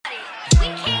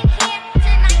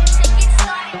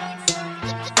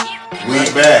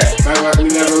back. Back like we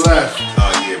never left.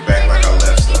 Oh yeah, back like I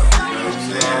left stuff. You know what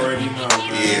I'm You saying? already know,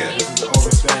 man. Yeah. This is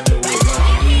Overstanding with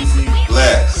Nothing Easy.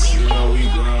 Bless. You know,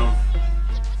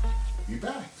 we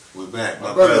back. We're back,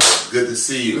 my brother. brother. Good to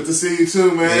see you. Good to see you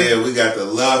too, man. Yeah, we got the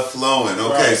love flowing.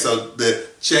 Okay, Right. so the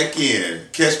check-in.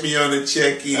 Catch me on the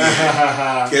check-in.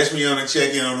 Catch me on the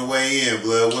check-in on the way in,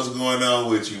 blood. What's going on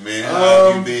with you, man?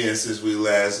 How have you been since we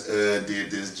last did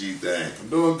this G thing? I'm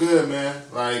doing good, man.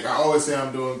 Like, I always say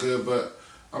I'm doing good, but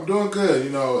I'm doing good.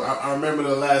 You know, I remember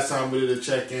the last time we did a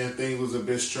check-in, things was a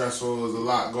bit stressful. There was a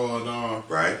lot going on.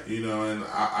 Right. You know, and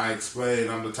I explained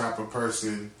I'm the type of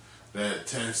person that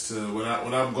tends to, when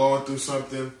I'm going through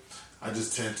something, I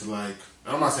just tend to like,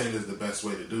 I'm not saying this is the best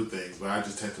way to do things, but I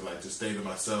just tend to like just stay to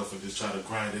myself and just try to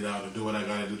grind it out and do what I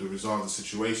gotta do to resolve the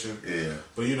situation. Yeah.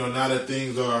 But you know, now that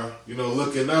things are, you know,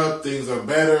 looking up, things are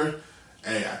better,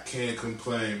 hey, I can't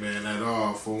complain, man, at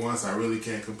all. For once, I really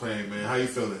can't complain, man. How you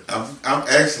feeling? I'm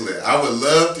excellent. I would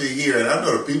love to hear, and I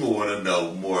know the people want to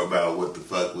know more about what the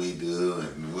fuck we do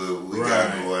and what we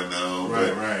got going on.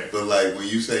 Right. But like when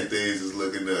you say things is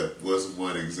looking up, what's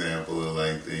one example of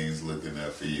like things looking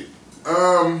up for you?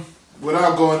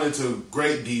 Without going into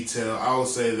great detail, I would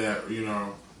say that, you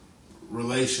know,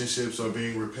 relationships are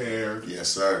being repaired. Yes,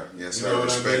 sir. Yes, sir. You know what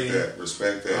Respect I mean? that.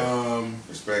 Respect that.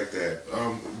 Respect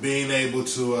that. Being able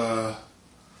to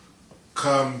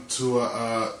come to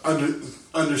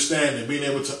understanding, being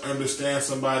able to understand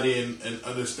somebody and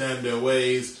understand their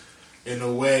ways in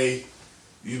a way,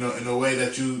 you know, in a way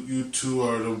that you two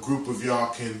or the group of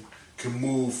y'all can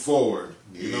move forward.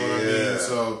 You know what I mean?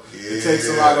 So it takes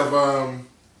a lot of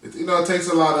it takes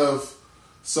a lot of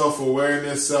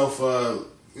self-awareness,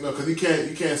 you know, because you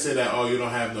can't say that, oh, you don't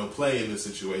have no play in this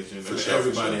situation. I mean,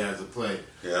 everybody has a play.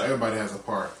 Yeah. Everybody has a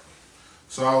part.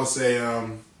 So I would say,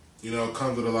 you know, it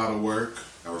comes with a lot of work.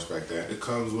 I respect that. It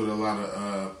comes with a lot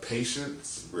of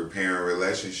patience. Repairing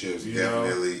relationships You know,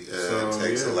 definitely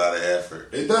takes yeah. a lot of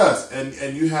effort. It does,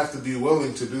 and you have to be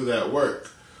willing to do that work.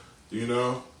 You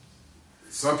know,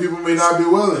 some people may not be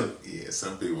willing. Yeah,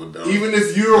 some people don't. Even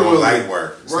if you're don't willing, like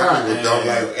work. Some right? people don't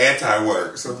like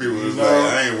anti-work. Some people is like,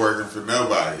 I ain't working for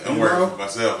nobody. I'm working for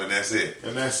myself, and that's it.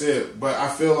 And that's it. But I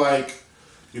feel like,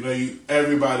 you know,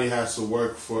 everybody has to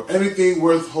work for anything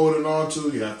worth holding on to.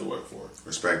 You have to work for it.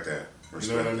 Respect that.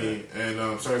 Respect you know what I mean?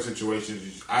 And certain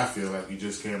situations, I feel like you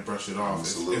just can't brush it off.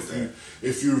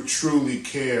 If you truly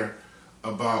care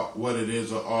about what it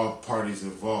is of all parties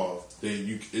involved, then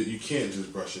you can't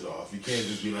just brush it off. You can't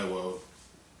just be like, well,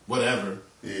 whatever.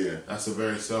 Yeah. That's a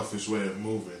very selfish way of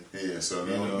moving. Yeah, so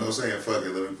no saying fuck it,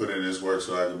 let me put in this work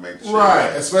so I can make the shit right,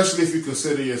 happen. especially if you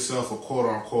consider yourself a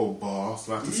quote-unquote boss.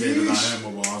 Not to say that I am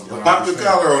a boss, but pop the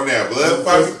collar on that, blood.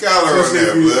 Pop the collar on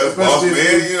that, blood. Boss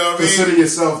man, you know what I mean? Consider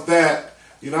yourself that.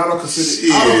 You know, I don't consider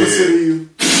you.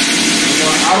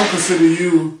 I don't consider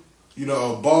you, you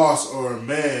know, a boss or a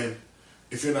man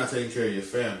if you're not taking care of your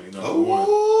family. Number one,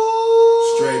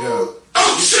 straight up.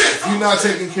 Oh shit! If you're not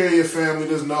taking care of your family,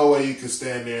 there's no way you can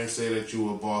stand there and say that you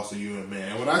a boss or you a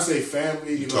man. And when I say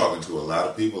family, you know, talking to a lot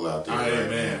of people out there. I am,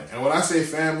 man. And when I say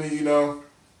family, you know,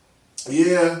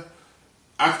 yeah,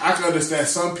 I can understand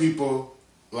some people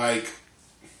like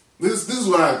this. This is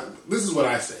what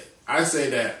I say. I say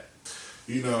that,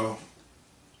 you know,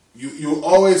 you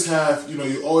always have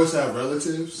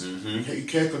relatives. Mm-hmm. You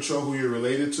can't control who you're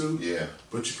related to. Yeah.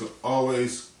 But you can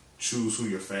always choose who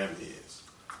your family is.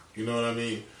 You know what I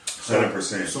mean?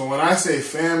 100%. So when I say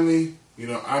family, you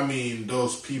know, I mean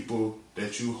those people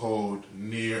that you hold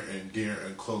near and dear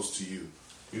and close to you.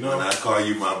 You know? When I call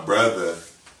you my brother,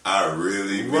 I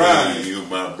really mean you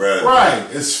my brother. Right.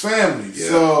 It's family. Yeah.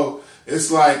 So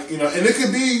it's like, you know, and it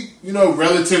could be, you know,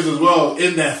 relatives as well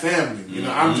in that family. You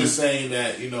know, I'm just saying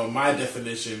that, you know, my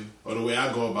definition or the way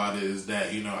I go about it is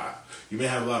that, you know, you may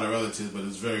have a lot of relatives, but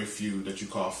it's very few that you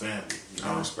call family. You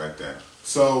know? I respect that.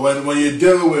 So when you're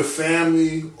dealing with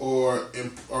family or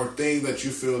things that you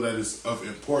feel that is of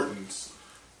importance,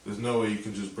 there's no way you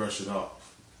can just brush it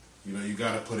off. You know, you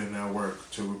got to put in that work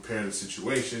to repair the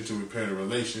situation, to repair the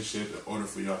relationship in order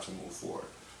for y'all to move forward.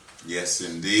 Yes,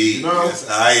 indeed. You know? Yes,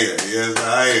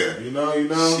 higher. You know.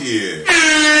 Shit.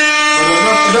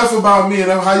 But enough about me.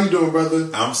 How you doing, brother?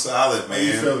 I'm solid, man. How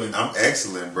you feeling? I'm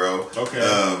excellent, bro.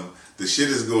 Okay. The shit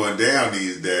is going down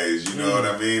these days. You know what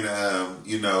I mean?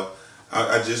 You know,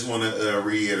 I just want to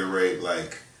reiterate,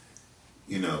 like,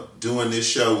 you know, doing this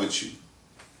show with you,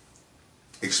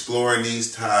 exploring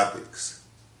these topics,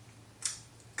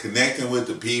 connecting with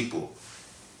the people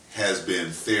has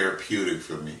been therapeutic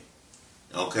for me.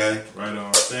 Okay? Right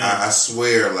on. I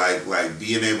swear, like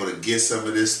being able to get some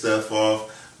of this stuff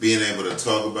off, being able to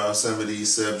talk about some of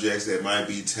these subjects that might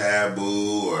be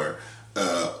taboo or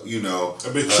a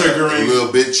bit triggering, a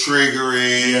little bit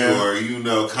triggering,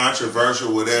 or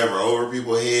controversial, whatever, over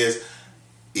people's heads,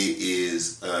 it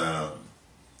is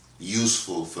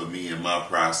useful for me in my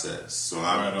process. So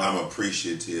I'm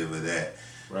appreciative of that.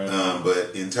 Right.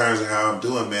 But in terms of how I'm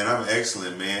doing, man, I'm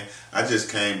excellent, man. I just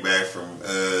came back from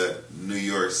New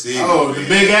York City. Oh, man. the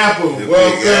Big Apple. The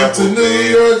Welcome Big Apple, to New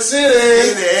man. York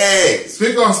City. Hey.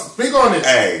 Speak on it.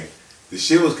 Hey, the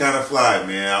shit was kind of fly,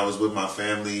 man. I was with my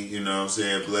family, you know what I'm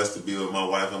saying? Blessed to be with my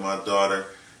wife and my daughter.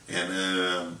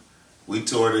 And we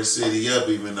tore the city up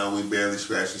even though we barely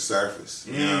scratched the surface.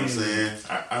 You know what I'm saying?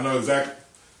 I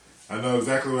know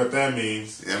exactly what that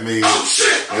means. That means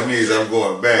I'm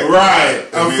going back. Right.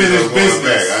 Unfinished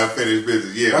business. Unfinished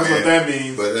business. Yeah, that's man. what that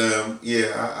means. But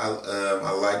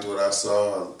I liked what I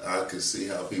saw. I could see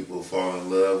how people fall in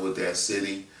love with that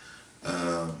city.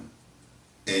 And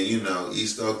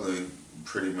East Oakland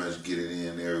pretty much get it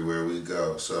in everywhere we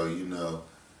go. So,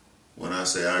 when I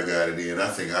say I got it in, I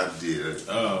think I did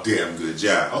a damn good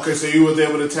job. Okay, so you was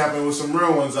able to tap in with some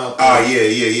real ones out there. Oh, yeah.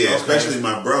 Okay. Especially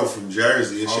my bro from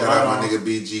Jersey. Shout out my nigga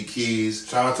BG Keys.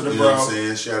 Shout out to the you bro. You know what I'm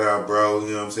saying? Shout out bro.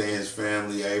 You know what I'm saying? His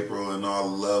family, April, and all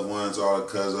the loved ones, all the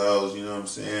cousins. You know what I'm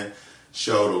saying?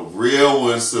 Show the real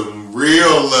ones some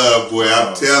real love, boy.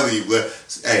 I'm telling you. But,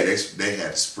 hey, they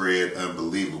had spread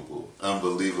unbelievable. I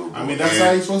mean, that's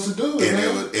how you're supposed to do it,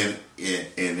 man.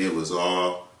 And it was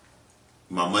all...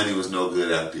 My money was no good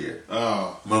out there.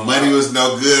 Oh, my money was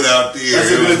no good out there.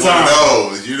 That's a good was time. one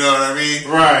of those, you know what I mean?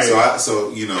 Right.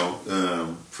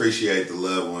 Appreciate the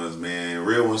loved ones, man.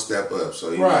 Real ones step up,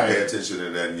 so you pay attention to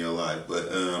that in your life. But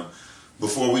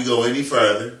before we go any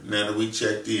further, now that we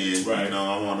checked in,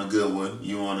 I want a good one.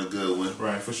 You want a good one,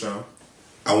 right? For sure.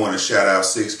 I want to shout out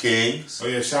Six Kings. Oh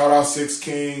yeah, shout out Six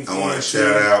Kings. I want to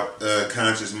shout out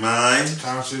Conscious Mind.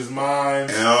 Conscious Mind.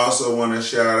 And I also want to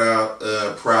shout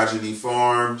out Progeny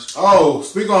Farms. Oh,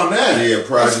 speak on that. Yeah,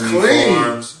 Progeny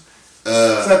Farms.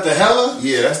 Is that the hella?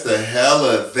 Yeah, that's the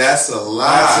hella. That's a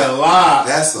lot. That's a lot.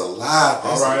 That's a lot.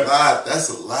 That's a lot. That's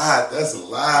a lot. That's a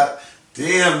lot.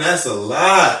 Damn, that's a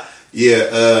lot.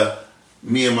 Yeah,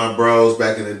 me and my bros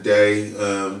back in the day,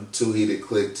 Two Heated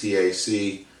Click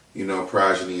THC.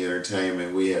 Progeny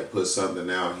Entertainment, we had put something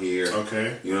out here.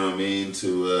 Okay. You know what I mean?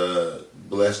 To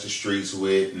bless the streets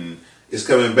with, and it's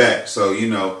coming back. So,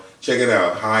 check it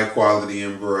out. High quality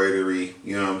embroidery.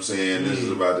 You know what I'm saying? This is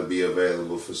about to be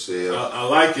available for sale. I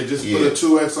like it. Just put a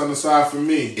 2X on the side for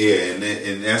me. Yeah,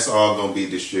 and that's all going to be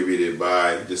distributed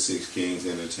by the Six Kings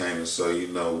Entertainment. So,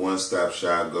 one-stop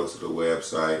shop, go to the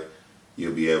website.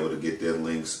 You'll be able to get their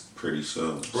links pretty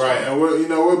soon. Right, and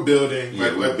we're building.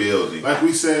 Yeah, we're building. Like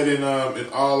we said in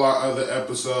all our other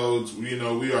episodes,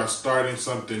 we are starting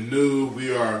something new.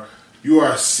 You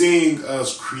are seeing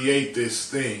us create this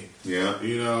thing. Yeah.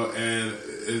 And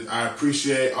I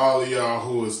appreciate all of y'all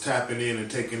who is tapping in and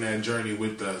taking that journey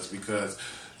with us, because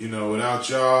without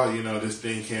y'all, this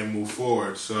thing can't move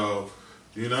forward. So,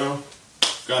 we love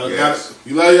y'all.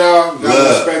 We gotta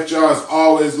respect y'all. It's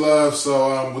always love.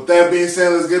 So, with that being said,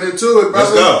 let's get into it,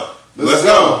 brother. Let's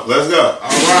go. All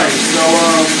right. So,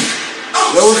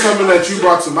 that was something that you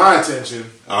brought to my attention.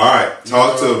 All right.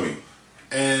 Talk to me.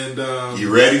 And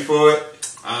you ready for it?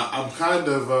 I'm kind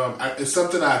of. It's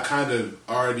something I kind of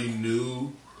already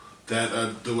knew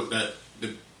that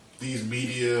these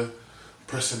media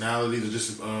personalities or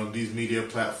just these media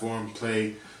platforms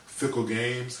play fickle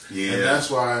games. Yeah. And that's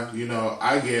why,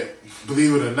 I get,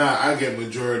 believe it or not, I get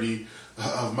majority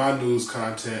of my news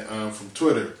content from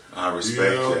Twitter. I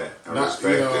respect that. I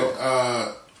respect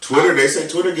that. Twitter, they say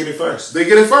Twitter get it first. They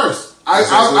get it first.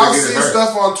 I'll see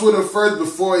stuff on Twitter first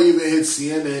before it even hits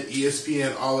CNN,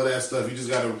 ESPN, all of that stuff. You just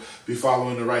got to be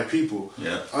following the right people.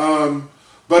 Yeah.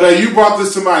 But you brought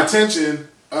this to my attention.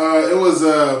 It was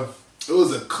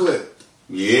a clip.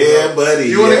 Yeah, buddy.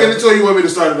 You want to get into it, or you want me to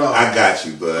start it off? I got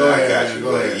you, bud. Go ahead, I got man. you,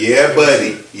 Go bud. ahead. Yeah,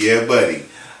 buddy. Yeah, buddy.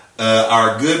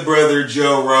 Our good brother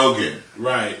Joe Rogan.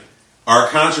 Right. Our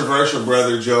controversial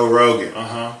brother Joe Rogan.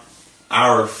 Uh-huh.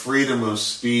 Our freedom of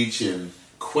speech and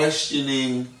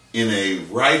questioning in a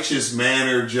righteous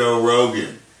manner Joe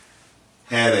Rogan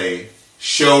had a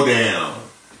showdown.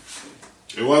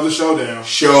 It was a showdown.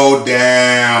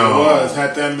 Showdown. It was.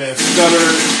 Had that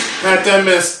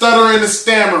man stuttering and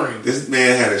stammering. This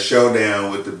man had a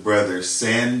showdown with the brother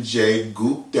Sanjay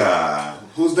Gupta.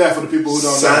 Who's that for the people who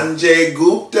don't know? Sanjay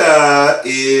Gupta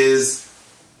is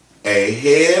a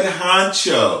head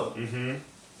honcho. Mm-hmm.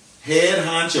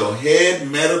 Head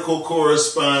medical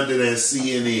correspondent at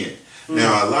CNN. Mm-hmm.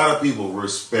 Now, a lot of people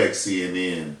respect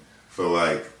CNN for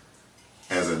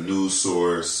as a news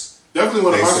source. Definitely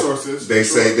one of my sources. They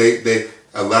say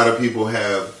a lot of people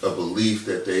have a belief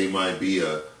that they might be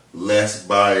a less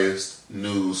biased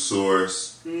news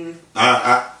source.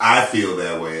 I feel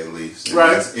that way, at least. And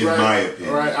that's in my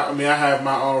opinion. Right. I mean, I have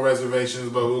my own reservations,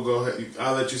 but we'll go ahead.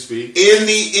 I'll let you speak. In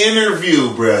the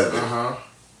interview, brother,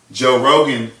 Joe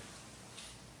Rogan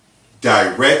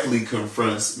directly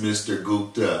confronts Mr.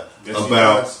 Gupta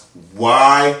about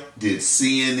why did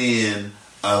CNN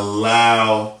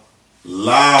allow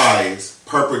lies,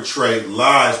 perpetuate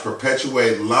lies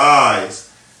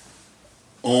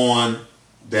on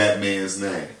that man's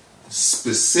name.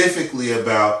 Specifically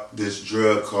about this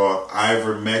drug called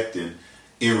ivermectin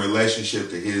in relationship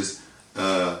to his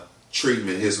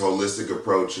treatment, his holistic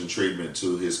approach and treatment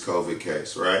to his COVID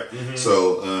case, right?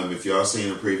 So if y'all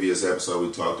seen a previous episode,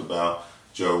 we talked about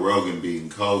Joe Rogan beating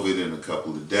COVID in a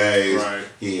couple of days. Right.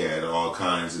 He had all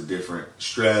kinds of different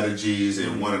strategies,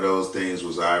 and one of those things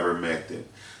was ivermectin.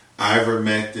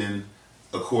 Ivermectin,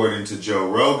 according to Joe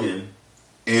Rogan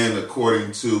and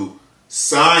according to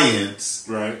science,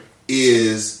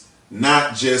 is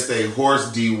not just a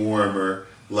horse dewormer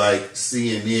like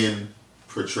CNN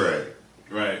portrayed.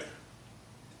 Right.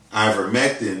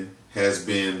 Ivermectin has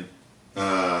been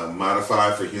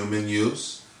modified for human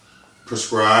use,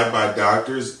 prescribed by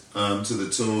doctors to the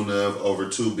tune of over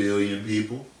 2 billion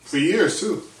people. For years,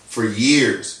 too. For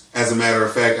years. As a matter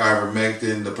of fact,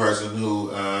 ivermectin, the person who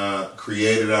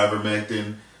created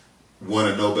ivermectin, won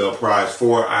a Nobel Prize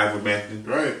for ivermectin.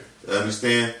 Right.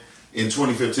 Understand? In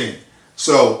 2015.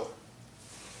 So,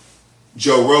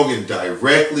 Joe Rogan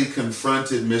directly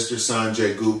confronted Mr.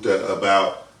 Sanjay Gupta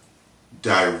about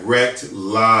direct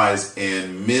lies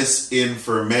and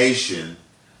misinformation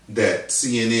that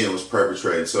CNN was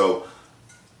perpetrating. So,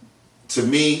 to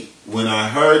me, when I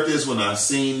heard this, when I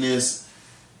seen this,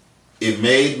 it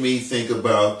made me think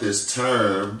about this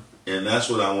term, and that's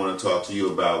what I want to talk to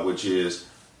you about, which is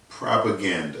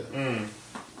propaganda.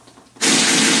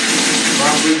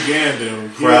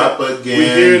 Propaganda. We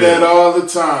hear that all the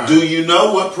time. Do you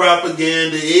know what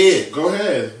propaganda is? Go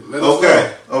ahead. Let us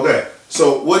know. Okay.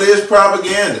 So what is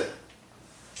propaganda?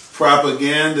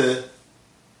 Propaganda,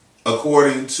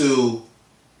 according to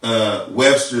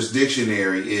Webster's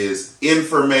dictionary, is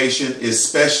information,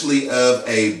 especially of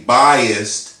a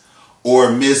biased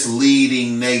or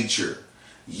misleading nature,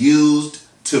 used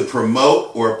to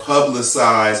promote or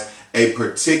publicize a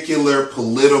particular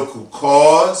political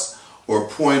cause or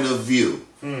point of view.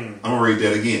 I'm going to read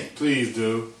that again. Please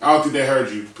do. I don't think they heard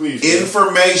you. Please do.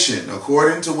 Information,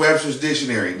 according to Webster's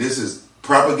dictionary, this is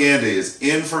propaganda, is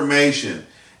information,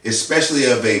 especially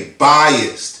of a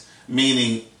biased,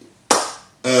 meaning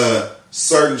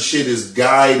certain shit is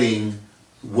guiding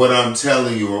what I'm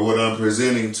telling you or what I'm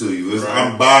presenting to you.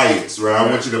 I'm biased, right?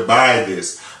 I want you to buy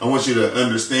this. I want you to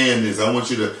understand this. I want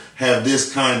you to have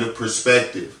this kind of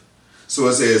perspective. So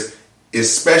it says,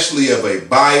 especially of a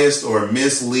biased or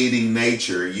misleading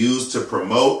nature, used to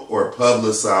promote or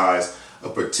publicize a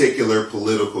particular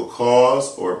political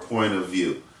cause or point of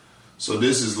view. So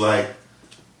this is like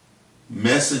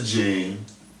messaging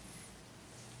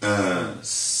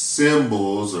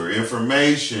symbols or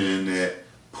information that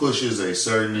pushes a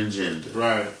certain agenda.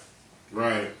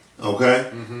 Right.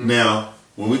 Okay? Now,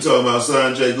 when we talk about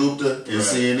Sanjay Gupta and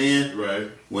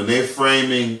CNN, when they're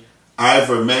framing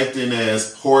ivermectin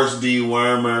as horse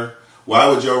dewormer, why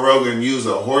would Joe Rogan use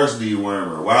a horse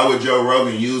dewormer? Why would Joe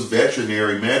Rogan use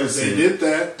veterinary medicine? They did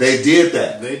that. They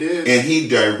did. And he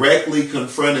directly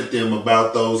confronted them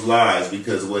about those lies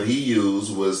because what he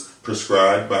used was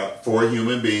prescribed for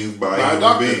human beings by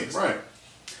human beings. Right.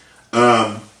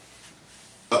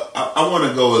 I want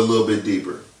to go a little bit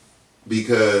deeper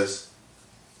because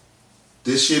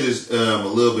this shit is a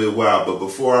little bit wild. But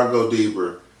before I go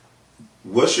deeper,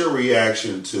 what's your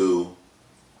reaction to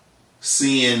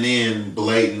CNN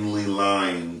blatantly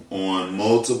lying on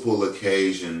multiple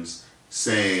occasions,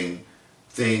 saying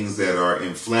things that are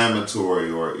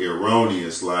inflammatory or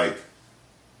erroneous, like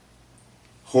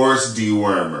horse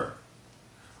dewormer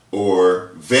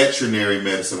or veterinary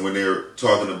medicine, when they're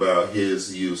talking about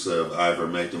his use of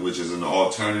ivermectin, which is an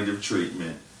alternative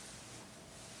treatment?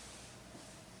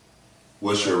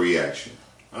 What's your reaction?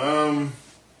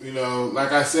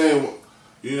 Like I said,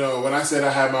 when I said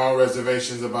I had my own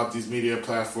reservations about these media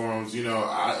platforms,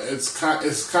 it's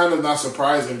kind of not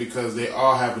surprising because they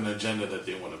all have an agenda that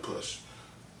they want to push.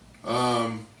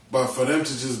 But for them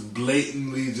to just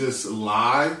blatantly just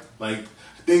lie, like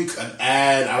I think an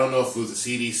ad, I don't know if it was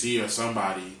the CDC or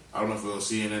somebody, I don't know if it was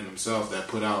CNN themselves that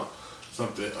put out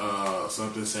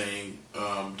something saying,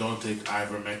 don't take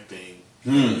ivermectin,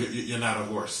 you're not a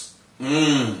horse.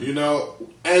 You know,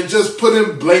 and just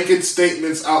putting blanket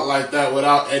statements out like that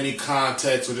without any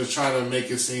context, or just trying to make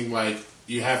it seem like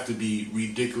you have to be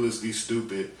ridiculously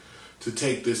stupid to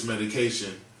take this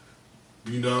medication.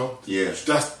 You know? Yeah.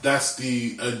 That's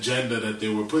the agenda that they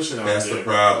were pushing out there. That's the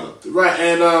problem. Right,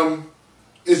 and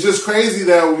it's just crazy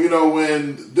that, you know,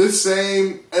 when this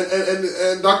same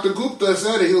and Dr. Gupta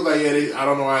said it, he was like, yeah, I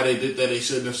don't know why they did that. They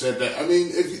shouldn't have said that. I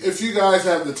mean, if you guys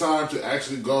have the time to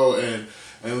actually go and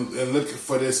look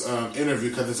for this interview,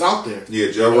 because it's out there.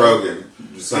 Yeah, Joe Rogan.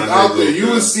 It's out there.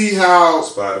 You would see how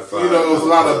Spotify. You know, it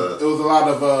was a lot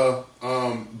of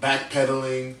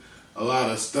backpedaling, a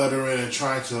lot of stuttering and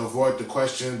trying to avoid the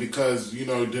question because, you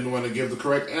know, didn't want to give the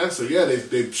correct answer. Yeah,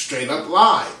 they straight up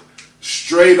lied.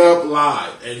 Straight up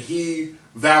lied. And he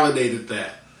validated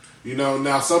that. You know,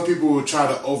 now some people will try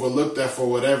to overlook that for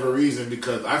whatever reason,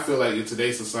 because I feel like in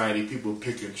today's society, people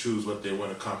pick and choose what they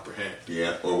want to comprehend.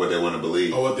 Yeah, or what they want to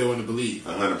believe.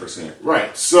 100%.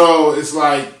 Right. So it's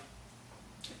like,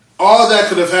 all that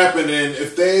could have happened, and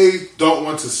if they don't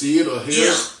want to see it or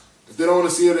hear it, if they don't want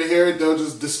to see it or hear it, they'll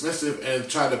just dismiss it and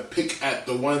try to pick at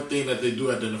the one thing that they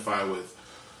do identify with.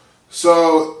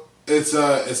 So it's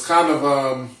kind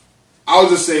of I'll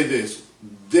just say this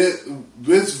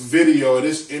video,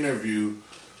 this interview,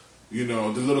 you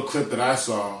know, the little clip that I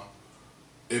saw,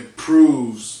 it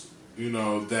proves, you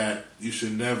know, that you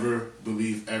should never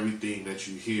believe everything that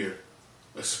you hear,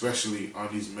 especially on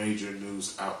these major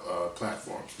news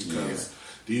platforms, because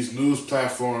these news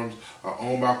platforms are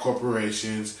owned by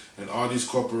corporations, and all these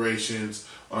corporations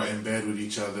are in bed with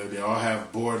each other. They all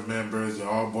have board members, and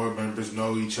all board members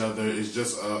know each other. It's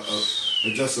just a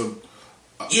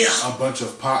bunch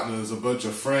of partners, a bunch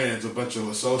of friends, a bunch of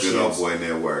associates. Good old boy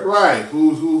network. Right,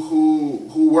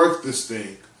 who work this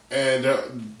thing. And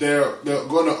they're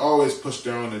going to always push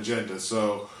their own agenda.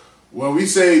 So when we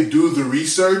say do the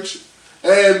research,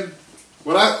 and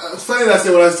it's funny that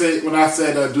I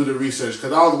said do the research,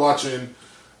 because I was watching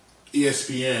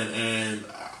ESPN and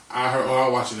I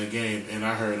was watching the game, and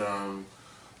I heard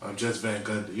Jeff Van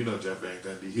Gundy. You know Jeff Van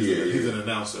Gundy. He's an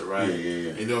announcer, right?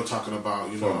 Yeah. And they were talking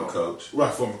about, former coach.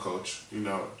 Right, former coach. You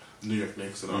know, New York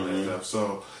Knicks and all that stuff.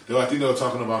 So I think they were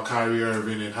talking about Kyrie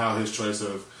Irving and how his choice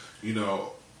of, you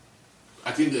know,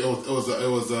 I think it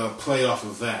was a play off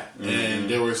of that, and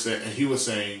they were saying, and he was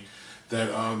saying that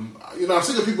you know, I'm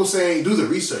sick of people saying do the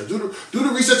research, do the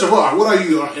research of what? What are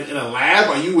you in a lab?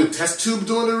 Are you with test tube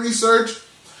doing the research?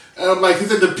 Like he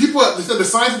said, the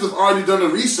scientists have already done the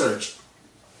research.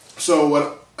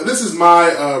 So this is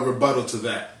my rebuttal to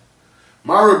that.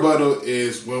 My rebuttal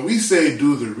is, when we say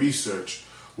do the research,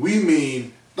 we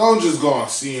mean don't just go on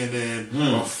CNN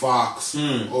or Fox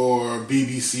or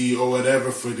BBC or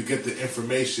whatever to get the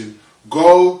information.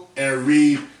 Go and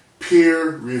read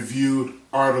peer-reviewed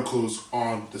articles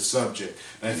on the subject.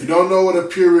 Now, if you don't know what a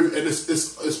peer-reviewed, and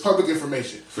it's public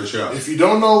information. For sure. If you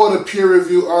don't know what a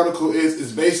peer-reviewed article is,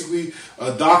 it's basically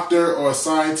a doctor or a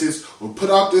scientist will put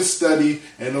out this study,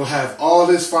 and they'll have all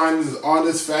this findings, all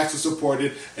this facts to support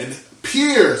it, and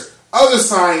peers, other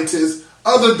scientists,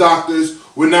 other doctors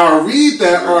will now read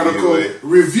that article,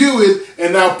 review it,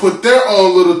 and now put their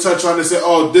own little touch on it and say,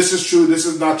 oh, this is true, this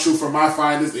is not true for my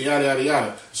findings, and yada, yada,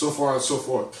 yada, so far and so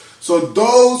forth. So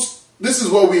this is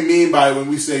what we mean by when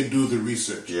we say do the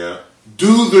research. Yeah.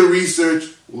 Do the research,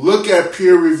 look at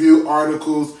peer-reviewed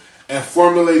articles, and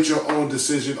formulate your own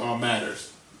decision on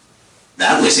matters.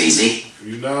 That was easy.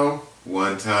 You know?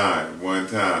 One time.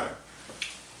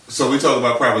 So we talk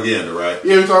about propaganda, right?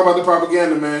 Yeah, we talk about the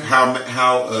propaganda, man.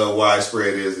 How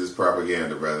widespread is this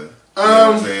propaganda, brother? You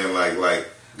know what I'm saying? Like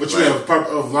what you have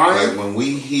of lying? Like when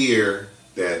we hear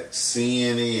that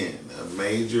CNN, a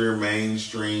major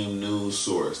mainstream news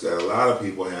source that a lot of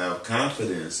people have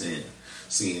confidence in,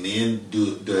 CNN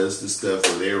does the stuff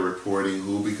where they're reporting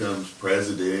who becomes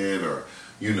president, or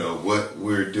you know what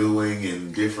we're doing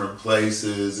in different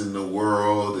places in the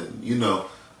world, and you know.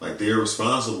 Like, they're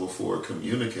responsible for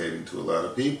communicating to a lot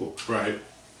of people. Right.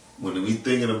 When we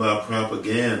thinking about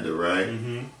propaganda, right?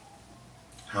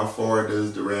 How far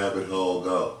does the rabbit hole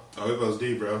go? Oh, it goes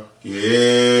deep, bro.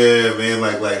 Yeah, man.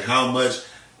 Like how much?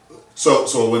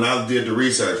 So when I did the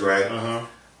research, right?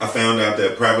 I found out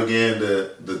that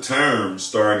propaganda, the term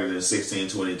started in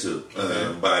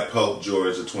 1622 by Pope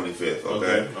George the 25th.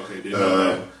 Okay. Didn't know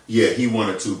that. Yeah, he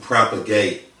wanted to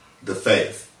propagate the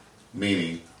faith,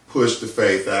 meaning push the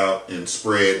faith out and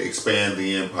expand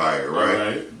the empire,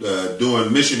 right?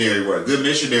 Doing missionary work, good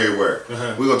missionary work.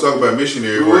 We're going to talk about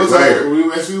missionary work later.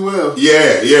 Yes, we will.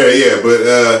 Yeah.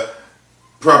 But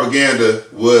propaganda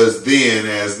was then,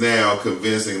 as now,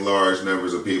 convincing large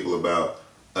numbers of people about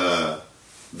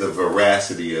the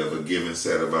veracity of a given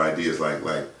set of ideas. Like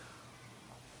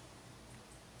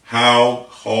how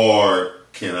hard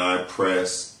can I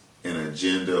press an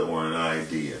agenda or an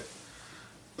idea?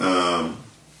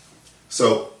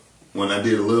 So when I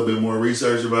did a little bit more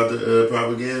research about the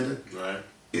propaganda, Right.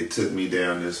 it took me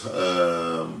down this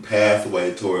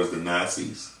pathway towards the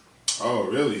Nazis. Oh,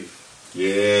 really?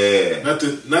 Yeah.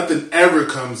 Nothing ever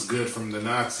comes good from the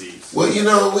Nazis. Well, you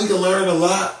know, we can learn a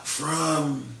lot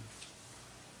from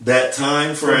that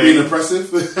time For frame. being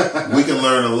oppressive? We can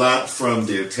learn a lot from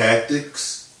their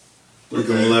tactics. We Okay.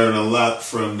 can learn a lot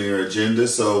from their agenda.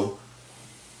 So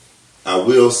I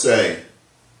will say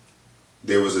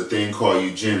there was a thing called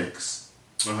eugenics.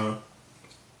 Uh-huh.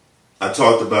 I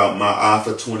talked about my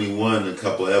Alpha 21 a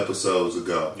couple of episodes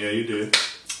ago. Yeah, you did.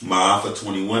 My Alpha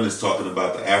 21 is talking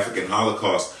about the African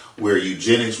Holocaust, where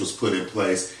eugenics was put in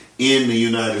place in the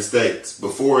United States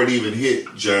before it even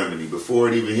hit Germany, before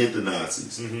it even hit the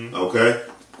Nazis. Mm-hmm. Okay?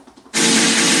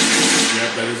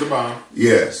 Yeah, that is a bomb.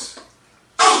 Yes.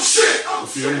 Oh shit! A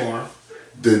few more.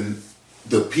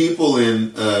 The people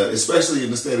in, especially in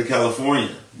the state of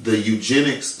California, the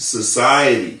eugenics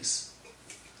societies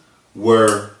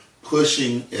were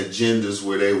pushing agendas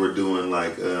where they were doing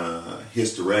like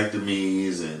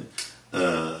hysterectomies and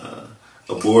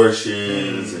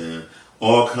abortions and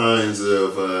all kinds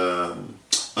of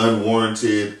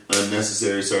unwarranted,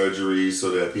 unnecessary surgeries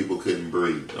so that people couldn't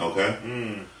breathe. Okay.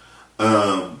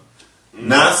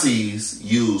 Nazis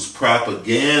used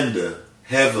propaganda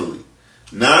heavily.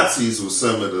 Nazis was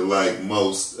some of the like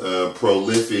most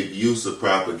prolific use of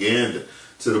propaganda,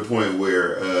 to the point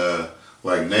where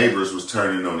like neighbors was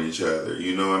turning on each other.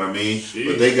 You know what I mean? Jeez.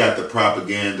 But they got the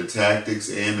propaganda tactics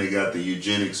and they got the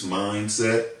eugenics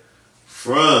mindset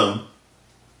from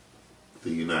the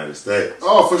United States.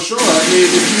 Oh, for sure. I mean,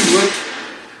 if you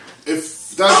look,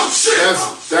 if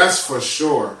that's for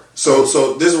sure. So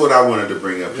this is what I wanted to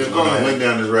bring up. Yeah, When go I ahead. went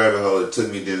down this rabbit hole, it took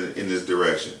me in this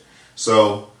direction.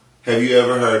 So, have you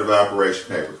ever heard of Operation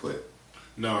Paperclip?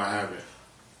 No, I haven't.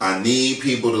 I need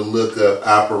people to look up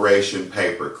Operation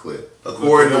Paperclip.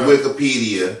 According to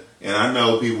Wikipedia, and I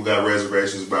know people got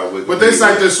reservations about Wikipedia. But they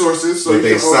cite their sources. So But you they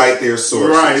can cite their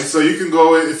sources. Right, so you can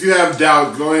go in, if you have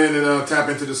doubt, go in and tap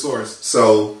into the source.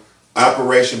 So,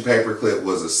 Operation Paperclip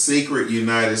was a secret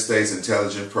United States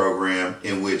intelligence program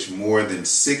in which more than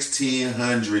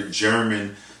 1,600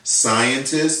 German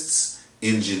scientists,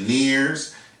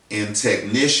 engineers, and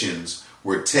technicians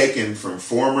were taken from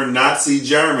former Nazi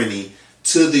Germany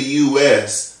to the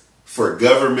U.S. for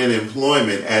government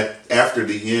employment after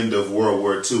the end of World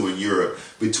War II in Europe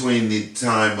between the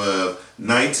time of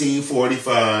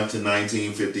 1945 to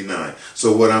 1959.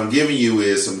 So what I'm giving you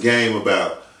is some game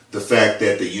about the fact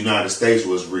that the United States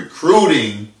was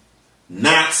recruiting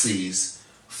Nazis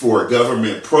for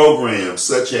government programs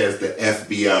such as the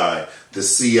FBI, the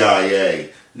CIA,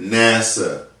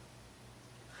 NASA.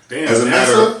 Damn, As a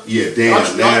matter NASA? of, yeah, damn,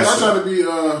 Y'all NASA. trying to be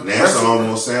NASA racist.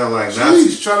 almost sound like Jeez,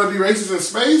 Nazis. trying to be racist in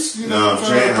space? You No, know,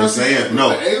 I'm saying, no,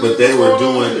 the aliens? but they were What's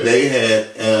going on doing, here? they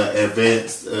had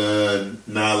advanced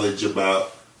knowledge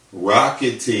about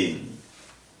rocketing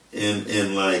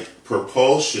and like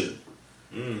propulsion.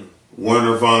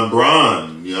 Werner von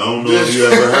Braun, I don't know if you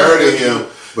ever heard of him,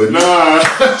 but Nah.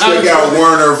 check out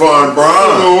Werner von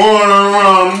Braun.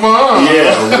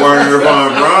 Yeah, Werner von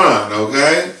Braun,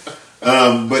 okay?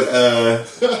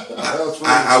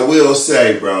 I will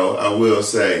say, bro,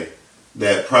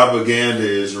 that propaganda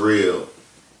is real.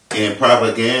 And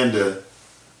propaganda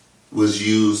was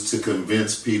used to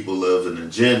convince people of an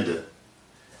agenda.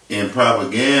 And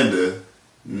propaganda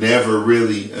never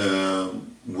really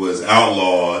was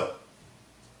outlawed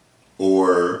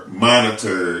or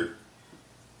monitored.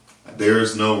 There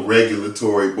is no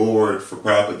regulatory board for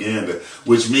propaganda,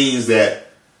 which means that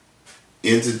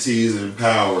entities in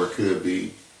power could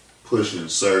be pushing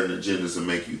certain agendas to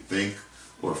make you think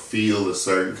or feel a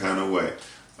certain kind of way.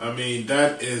 I mean,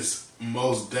 that is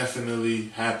most definitely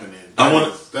happening.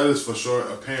 that is for sure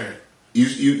apparent.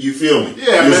 You feel me?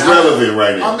 Yeah, it's man, relevant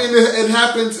right now. I mean, it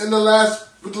happens with the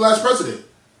last president.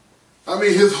 I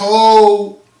mean, his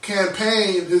whole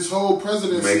campaign, his whole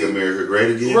presidency, Make America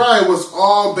Great Again. right, was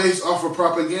all based off of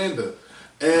propaganda.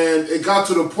 And it got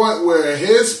to the point where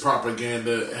his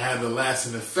propaganda had a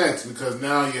lasting effect, because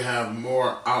now you have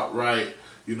more outright,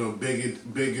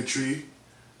 bigotry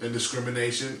and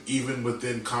discrimination, even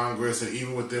within Congress and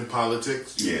even within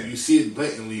politics. Yeah. You see it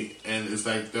blatantly, and it's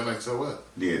like, they're like, so what?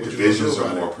 Yeah, What you divisions gonna do are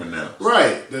about more it? pronounced.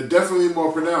 Right, they're definitely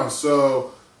more pronounced.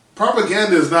 So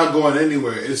propaganda is not going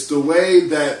anywhere. It's the way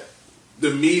that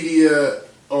the media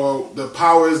or the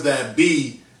powers that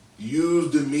be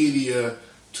use the media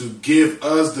to give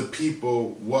us the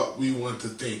people what we want to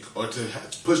think, or to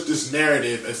push this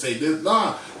narrative and say,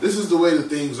 this is the way the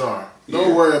things are.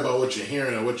 Don't worry about what you're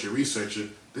hearing or what you're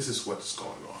researching. This is what's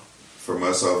going on. From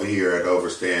us over here at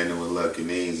Overstanding with Luck and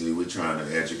Easy, we're trying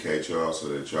to educate y'all so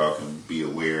that y'all can be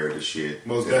aware of the shit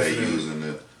Most that definitely. they're using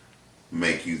to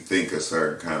make you think a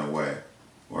certain kind of way,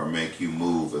 or make you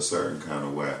move a certain kind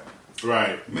of way.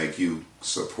 Right. Make you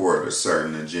support a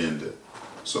certain agenda.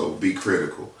 So be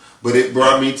critical. But it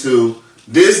brought me to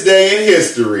this day in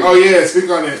history. Oh yeah, speak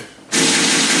on it.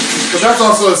 Because that's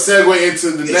also a segue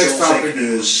into the next topic.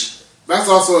 That's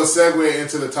also a segue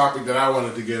into the topic that I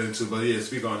wanted to get into. But yeah,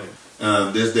 speak on it.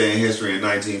 This day in history in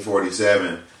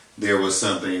 1947, there was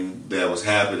something that was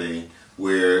happening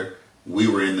where we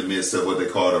were in the midst of what they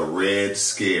called a Red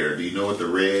Scare. Do you know what the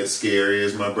Red Scare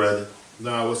is, my brother?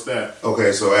 Nah, what's that?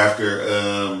 Okay, so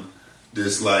after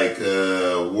this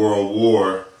World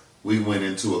War, we went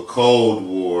into a Cold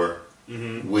War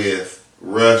with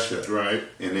Russia. Right.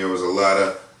 And there was a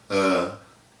lot of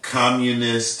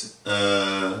communist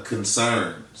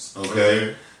concerns.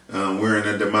 Okay. We're in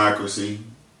a democracy,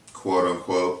 quote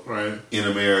unquote, Right. in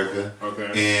America.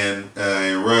 Okay. And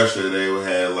in Russia, they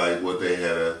had they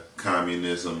had a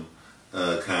communism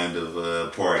kind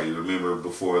of party. Remember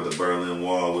before the Berlin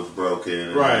Wall was broken,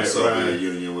 and Right, the Soviet right.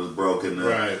 Union was broken up.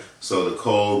 Right. So the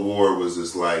Cold War was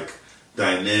this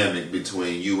dynamic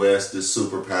between U.S. the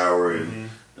superpower and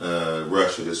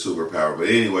Russia the superpower. But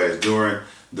anyways, during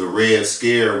the Red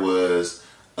Scare was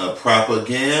a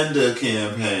propaganda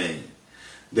campaign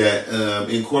that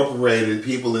incorporated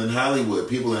people in Hollywood.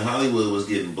 People in Hollywood was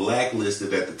getting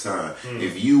blacklisted at the time.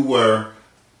 If you were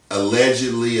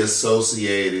allegedly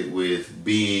associated with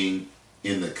being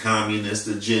in the communist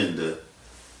agenda,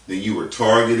 then you were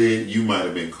targeted. You might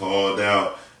have been called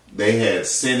out. They had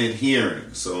Senate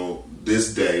hearings. So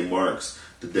this day marks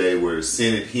the day where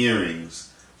Senate hearings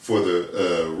for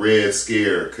the Red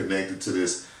Scare connected to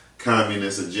this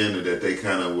communist agenda that they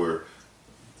kind of were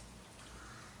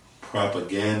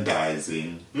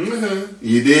propagandizing. Mm-hmm.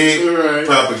 You did? Right.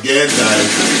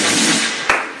 Propagandizing.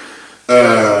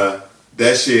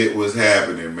 That shit was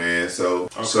happening, man. So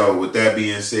with that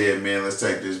being said, man, let's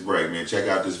take this break, man. Check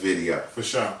out this video. For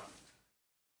sure.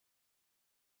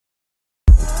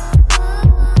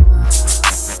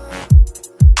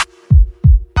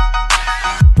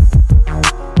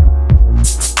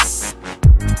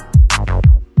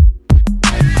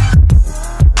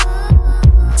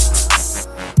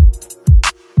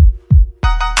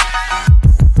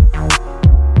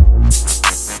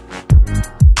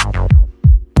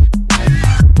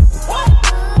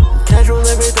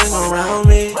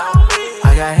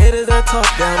 Talk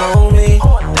down on me.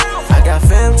 I got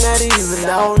fam that even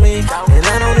doubt me, and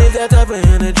I don't need that type of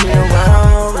energy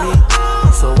around me.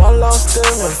 So I lost them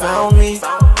and found me.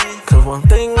 Cause one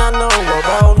thing I know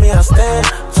about me, I stand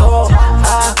tall,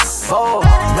 I ball,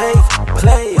 make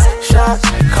plays, shots,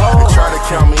 call. They tried to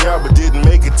count me out but didn't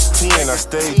make it to 10. I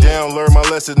stayed down, learned my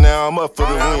lesson, now I'm up for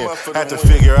the win. Had to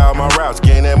figure out my routes,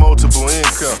 gain that multiple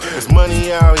income. There's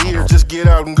money out here, just get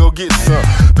out and go get some.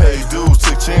 Paid dues,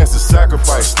 took chances,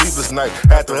 sacrifice, sleepless night.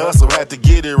 Had to hustle, had to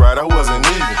get it right, I wasn't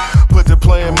even. Put the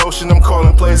play in motion, I'm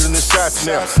calling plays in the shots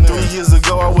now. 3 years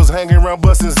ago I was hanging around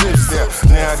busting zips down.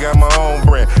 Now I got my own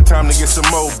brand, time to get some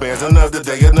more bands. Another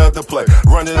day, another play,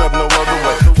 run it up no other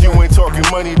way. You ain't talking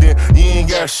money then, you ain't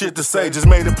got shit to say. Just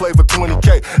made a play for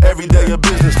 20K, every day a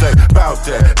business day. Bout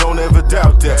that, don't ever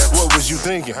doubt that. What was you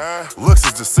thinking? Looks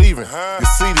is deceiving,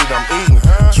 conceited I'm eating.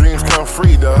 Dreams come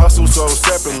free, the hustle sold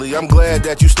separately. I'm glad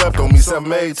that you slept on me,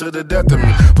 self-made to the death of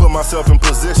me. Put myself in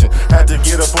position, had to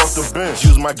get up off the bench.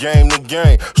 Use my game to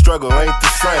gain, struggle ain't the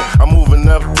same. I'm moving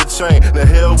up the chain, the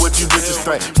hell what you bitches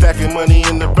think. Stacking money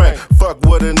in the bank, fuck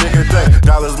what a nigga think.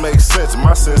 Dollars make sense,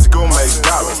 my sense gon' make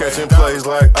dollars. Catching plays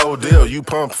like Odell, you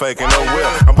pump faking, oh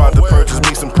well. I'm about to purchase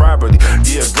me some property,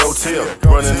 yeah, go tell.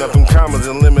 Running up them commas,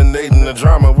 eliminating the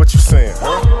drama, what you saying,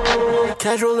 huh?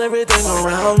 Casual everything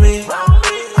around me.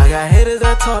 I got haters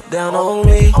that talk down on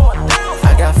me.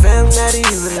 I got fam that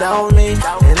even doubt me,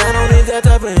 and I don't need that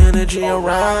type of energy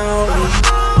around me.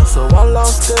 So I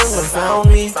lost them and found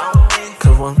me.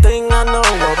 Cause one thing I know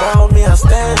about me, I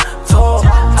stand tall,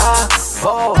 I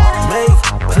ball, make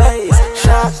plays,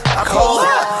 shots, I call.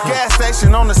 Gas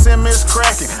station on the cement is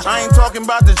cracking. I ain't talking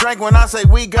about the drink when I say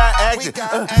we got action.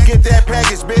 Get that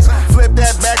package, bitch. Flip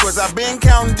that backwards. I been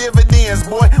counting dividends,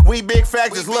 boy. We big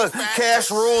factors. Look, cash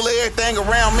rule everything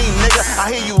around me, nigga.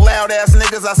 I hear you loud ass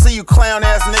niggas. I see you clown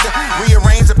ass nigga.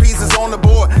 Rearrange the pieces on the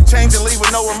board. Change and leave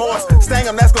with no remorse. Sting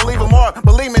them, that's gonna leave a mark.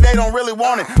 Believe me, they don't really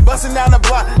want it. Busting down the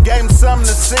block, gave them something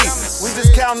to see. We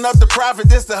just counting up the profit.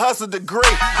 This the hustle degree.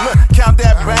 Look, count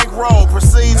that bankroll.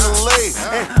 Proceeding to leave.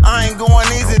 And I ain't going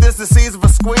easy. This the season for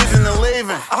squeezing and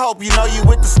leaving. I hope you know you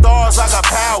with the stars. I got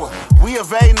power. We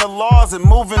evading the laws and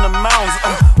moving the mountains.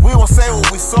 We won't say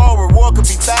what we saw. Reward could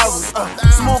be thousands.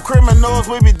 Smooth criminals,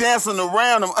 we be dancing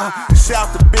around them.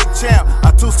 Shout the big champ.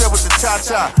 I two-step with the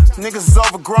cha-cha. Niggas is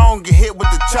overgrown, get hit with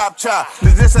the chop-chop.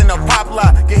 This ain't no pop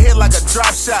lie. Get hit like a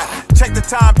drop shot. Check the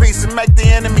timepiece and make the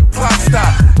enemy clock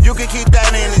stop. You can keep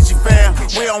that energy, fam.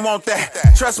 We don't want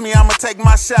that. Trust me, I'ma take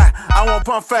my shot. I won't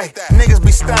pump fake. Niggas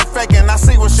be stunt faking. I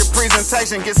see what's your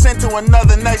presentation. Get sent to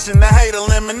another nation. The hate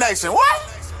elimination. What?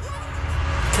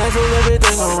 Cancel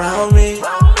everything around me.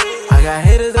 I got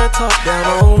haters that talk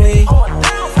down on me.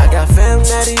 I got fam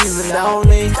that even doubt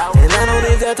me. And I don't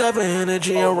need that type of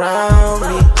energy around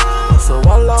me. So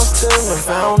I lost them and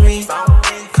found me.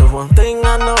 Cause one thing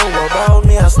I know about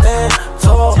me, I stand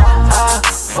tall, I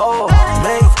fall,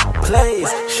 make plays,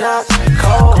 shot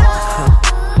call.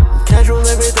 Casual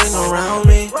everything around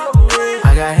me.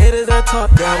 I got haters that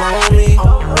talk down on me.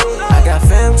 I got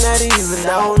fam that even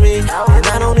doubt me. And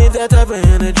I don't need that type of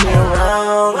energy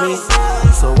around me.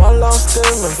 So I lost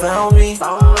them and found me.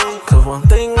 Cause one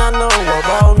thing I know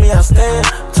about me, I stand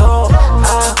tall,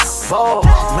 I fall,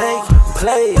 make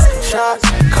plays, shot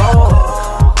call.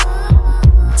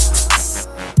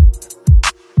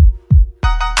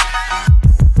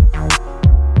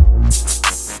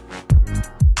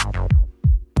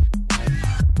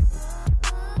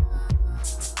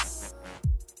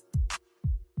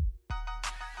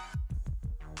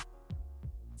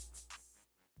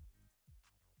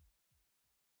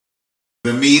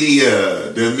 The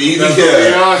media.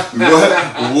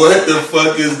 What the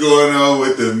fuck is going on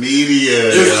with the media?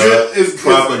 It's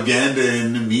propaganda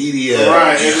in the media.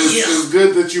 Right, and it's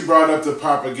good that you brought up the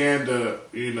propaganda,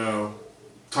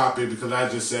 topic, because that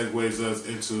just segues us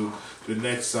into the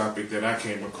next topic that I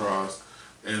came across.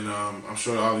 And I'm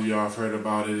sure all of y'all have heard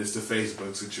about it. It's the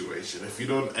Facebook situation. If you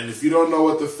don't know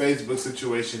what the Facebook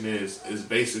situation is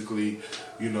basically,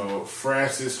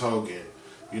 Frances Hogan,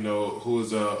 who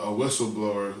is a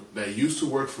whistleblower that used to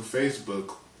work for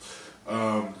Facebook,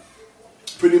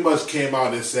 pretty much came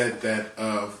out and said that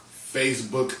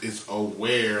Facebook is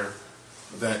aware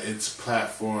that its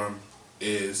platform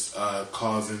is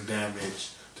causing damage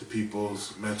to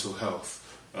people's mental health,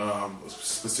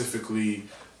 specifically,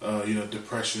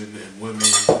 depression in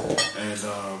women, and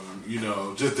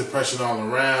just depression all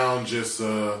around.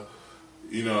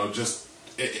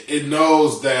 It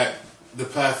knows that the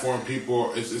platform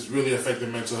people is really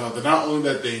affecting mental health. And not only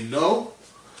that they know,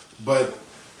 but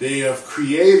they have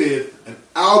created an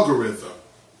algorithm.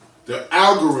 The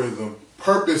algorithm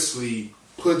purposely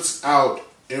puts out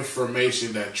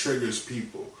information that triggers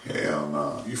people. Hell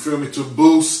no. You feel me? To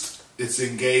boost its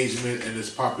engagement and its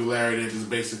popularity, and just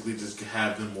basically just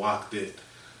have them locked in.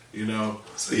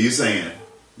 So you saying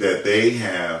that they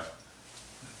have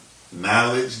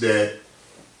knowledge that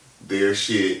their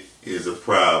shit is a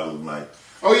problem, like.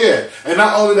 Oh yeah, and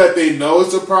not only that they know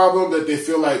it's a problem, that they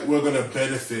feel like we're gonna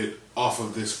benefit off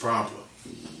of this problem.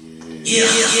 It's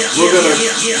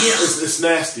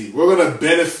nasty. We're gonna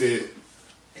benefit,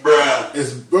 bruh.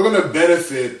 We're gonna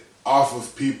benefit off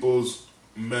of people's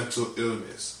mental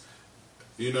illness,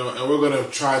 and we're gonna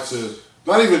try to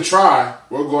not even try.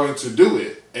 We're going to do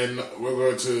it, and we're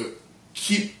going to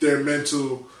keep their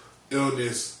mental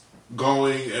illness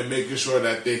going and making sure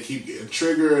that they keep getting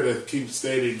triggered and keep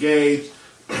staying engaged.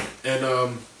 And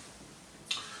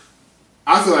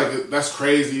I feel like that's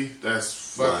crazy. That's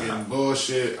fucking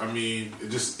bullshit. I mean, it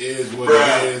just is what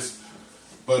it is.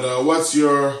 But what's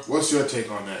your take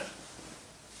on that?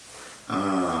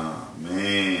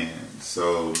 Man.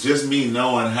 So just me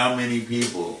knowing how many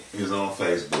people is on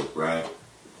Facebook, right?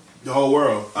 The whole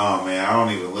world. Oh man, I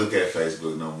don't even look at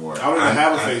Facebook no more. I don't even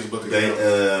have a Facebook account.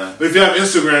 But if you have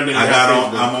Instagram, then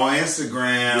I'm on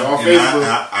Instagram. You're on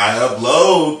Facebook. I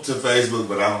upload to Facebook,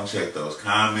 but I don't check those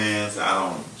comments. I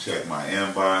don't check my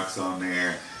inbox on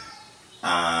there.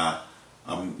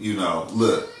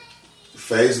 Look,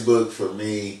 Facebook for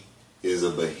me is a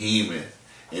behemoth.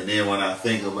 And then when I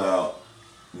think about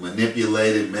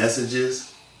manipulated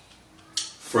messages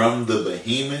from the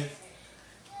behemoth,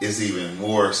 it's even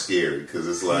more scary, because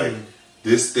it's like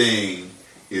this thing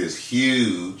is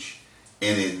huge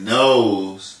and it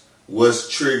knows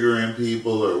what's triggering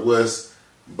people or what's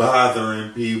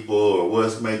bothering people or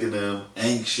what's making them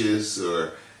anxious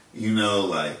or, you know,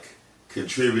 like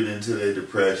contributing to their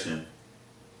depression,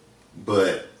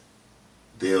 but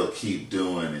they'll keep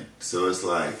doing it. So it's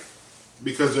like,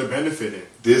 because they're benefiting.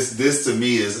 This to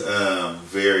me is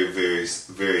very, very,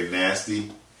 very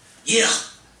nasty. Yeah.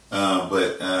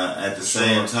 But at the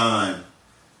same time,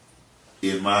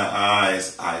 in my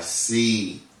eyes, I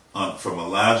see, from a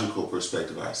logical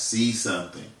perspective, I see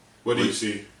something. What do you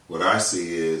see? What I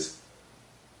see is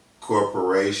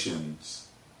corporations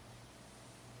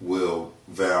will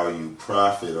value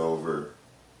profit over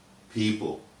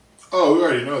people. Oh, we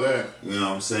already know that. You know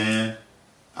what I'm saying?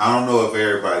 I don't know if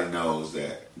everybody knows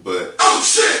that, but Oh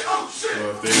shit!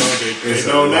 Well, if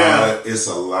they know now. It's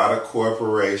a lot of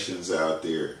corporations out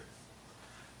there,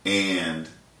 and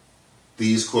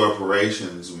these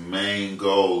corporations' main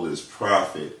goal is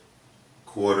profit,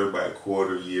 quarter by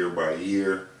quarter, year by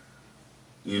year.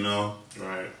 You know,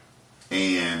 Right.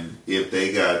 and if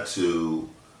they got to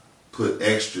put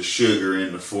extra sugar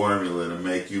in the formula to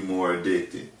make you more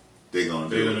addicted, they're gonna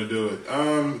They're do gonna it.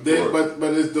 do it.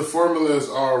 But the formula is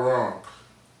all wrong.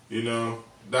 You know,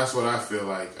 that's what I feel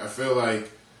like. I feel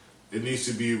like it needs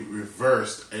to be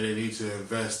reversed, and they need to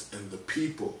invest in the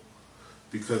people,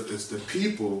 because it's the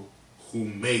people who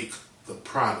make the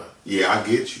product. Yeah, I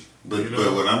get you. But You know?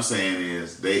 but what I'm saying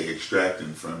is they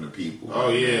extracting from the people. Oh,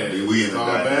 yeah. We in It's a all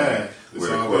dynamic bad. It's where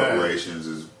the all bad. corporations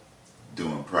is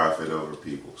doing profit over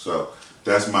people. So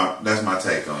that's my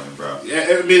take on it, bro.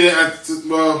 Yeah, I mean,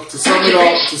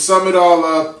 to sum it all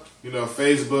up, you know,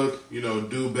 Facebook, you know,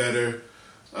 do better.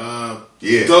 Yeah.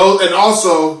 And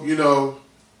also, you know,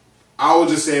 I would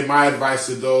just say my advice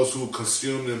to those who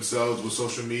consume themselves with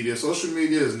social media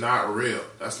is not real.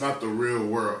 That's not the real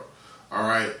world. All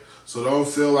right. So don't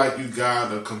feel like you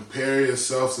gotta compare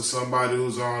yourself to somebody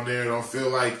who's on there. Don't feel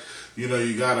like, you know,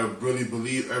 you gotta really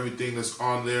believe everything that's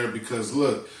on there, because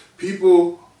look,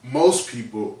 most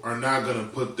people are not gonna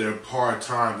put their hard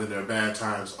times and their bad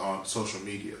times on social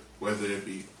media, whether it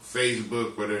be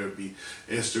Facebook, whether it be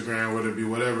Instagram, whether it be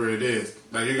whatever it is.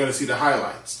 Like, you're gonna see the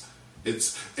highlights.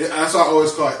 That's why I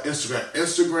always call it Instagram.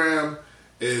 Instagram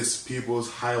is people's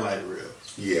highlight reel.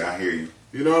 Yeah, I hear you.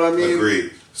 You know what I mean?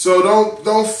 Agreed. So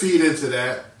don't feed into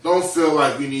that. Don't feel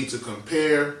like you need to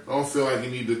compare. Don't feel like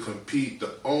you need to compete.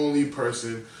 The only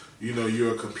person, you know,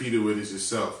 you're competing with is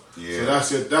yourself. Yeah. So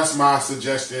that's it. That's my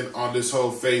suggestion on this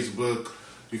whole Facebook,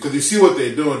 because you see what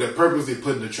they're doing. They're purposely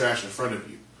putting the trash in front of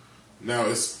you. Now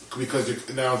it's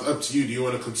now it's up to you. Do you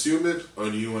want to consume it, or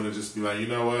do you want to just be like, you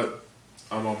know what?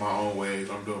 I'm on my own way.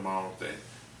 I'm doing my own thing.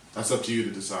 That's up to you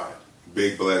to decide.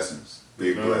 Big blessings.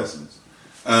 Big No. blessings.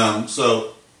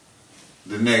 So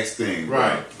the next thing,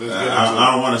 Right. Right? Let's get into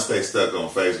I don't want to stay stuck on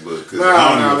Facebook because No, I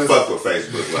don't no, even fuck with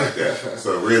Facebook like that.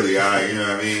 So really, you know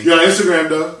what I mean? You're on Instagram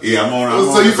though. Yeah, I'm on.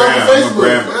 So you fuck with I'm on Facebook.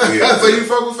 Gram. Yeah. So you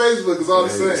fuck with Facebook. It's all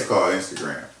the It's same. called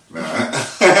Instagram.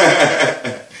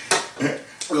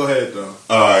 Go ahead though.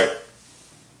 All right.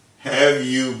 Have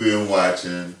you been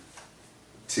watching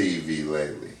TV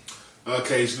lately?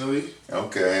 Occasionally.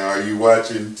 Okay. Are you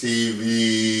watching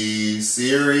TV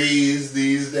series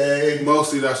these days?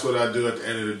 Mostly that's what I do at the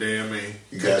end of the day. I mean,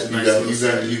 You catch got a nice little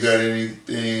series. you got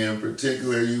anything in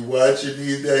particular you watching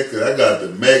these days? Cause I got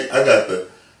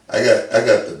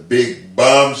the big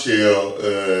bombshell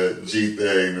G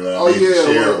thing that I need to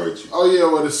share with you.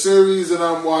 Well, the series that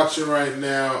I'm watching right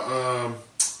now,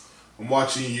 I'm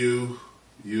watching You.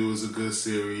 You is a good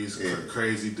series. Yeah.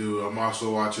 Crazy dude. I'm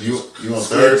also watching. You on Squid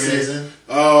third Game. season?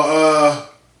 Yeah.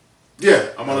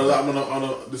 I'm on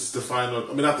a. This is the final.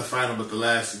 I mean, not the final, but the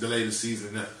latest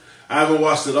season. I haven't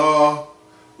watched it all,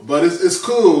 but it's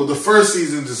cool. The first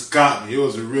season just got me. It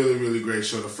was a really, really great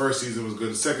show. The first season was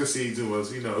good. The second season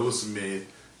was, you know, it was some mid.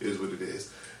 It is what it is.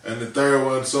 And the third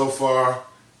one so far,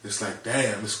 it's like,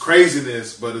 damn, it's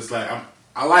craziness, but it's like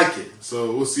I like it. So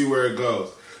we'll see where it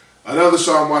goes. Another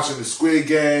show I'm watching is Squid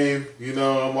Game. You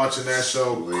know, I'm watching that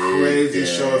show. Squid Crazy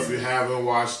Game. show. If you haven't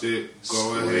watched it, go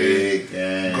Squid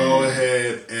Game.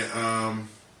 ahead and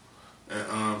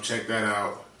check that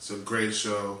out. It's a great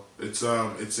show. It's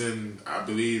in, I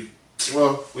believe.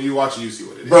 Well, when you watch it, you see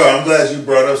what it is. Bro, I'm glad you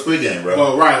brought up Squid Game, bro.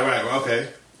 Well, right, okay,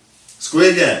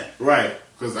 Squid Game. right.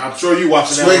 Because I'm sure you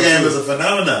watching that. Squid one Game too. is a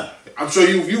phenomenon. I'm sure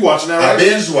you watching that, I right?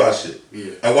 binge watched it.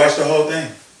 Yeah. I watched the whole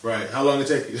thing. Right. How long did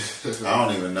it take you? I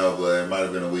don't even know, but it might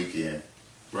have been a weekend.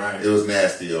 Right. It was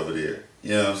nasty over there.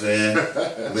 You know what I'm saying?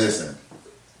 Listen.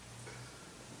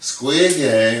 Squid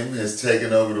Game has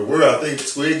taken over the world. I think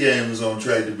Squid Game is on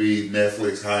track to be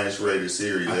Netflix's highest rated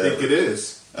series I ever. think it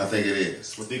is. I think it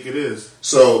is. I think it is.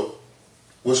 So,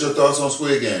 What's your thoughts on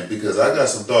Squid Game? Because I got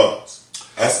some thoughts,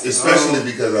 especially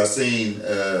because I seen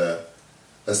a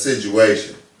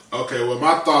situation. Okay, well,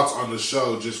 my thoughts on the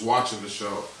show, just watching the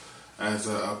show as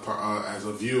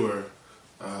a viewer,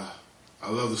 I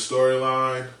love the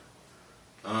storyline.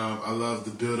 I love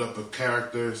the build up of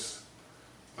characters.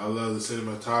 I love the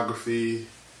cinematography.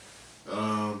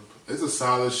 It's a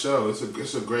solid show.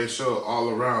 It's a great show all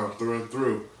around, through and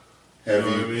through.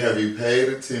 Have you paid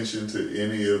attention to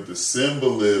any of the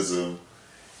symbolism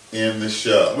in the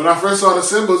show? When I first saw the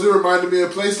symbols, it reminded me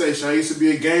of PlayStation. I used to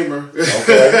be a gamer.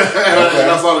 Okay.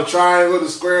 And I saw the triangle, the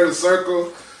square, the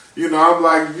circle. I'm like, I'm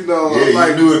like, you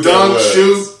knew what dunk, that was.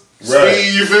 shoot, Right.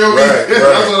 speed, you feel me? Right.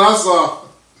 That's what I saw.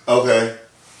 Okay.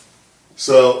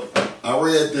 So I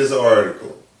read this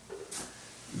article.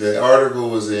 The article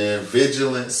was in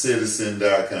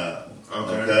VigilantCitizen.com.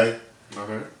 Okay.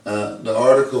 The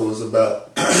article was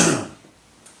about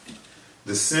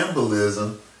the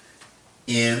symbolism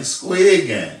in Squid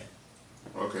Game.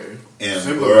 Okay. And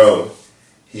Symbolism. bro,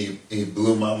 he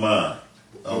blew my mind.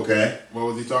 Okay. What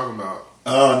was he talking about?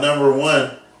 Number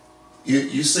one,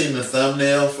 you seen the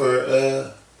thumbnail for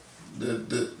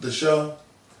the show?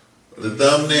 The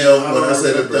thumbnail, when I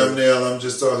say the thumbnail, I'm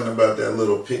just talking about that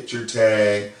little picture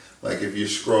tag. Like if you're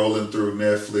scrolling through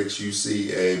Netflix, you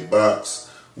see a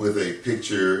box with a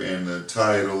picture and the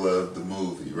title of the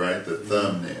movie, right? The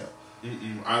thumbnail.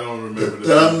 I don't remember. The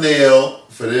thumbnail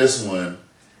for this one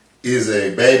is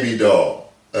a baby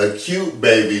doll. A cute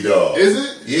baby doll. Is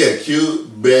it? Yeah,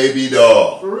 cute baby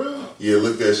doll. For real? Yeah,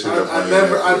 look that shit up. I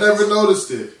never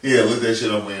noticed it. Yeah, look that shit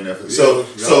up on Netflix. Yeah,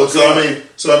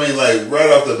 So I mean, like right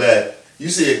off the bat, you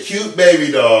see a cute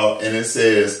baby doll and it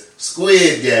says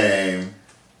Squid Game.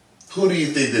 Who do you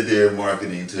think that they're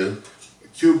marketing to?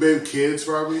 Cute baby kids,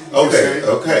 probably. Okay.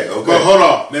 But hold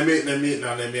on. Let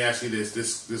me ask you this.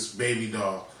 This baby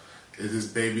doll. Is this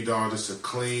baby doll just a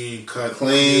clean cut?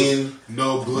 Clean.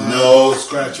 No blood. No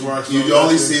scratch marks. You no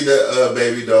only nothing? see the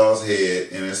baby doll's head,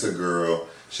 and it's a girl.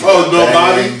 She Oh, got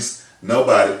nobody? bangs.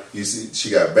 Nobody. You see, she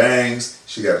got bangs.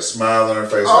 She got a smile on her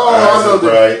face. Oh, her I eyes know. are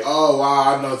bright. Oh,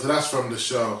 wow. I know. So that's from the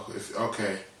show.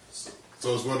 Okay.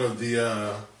 So it's one of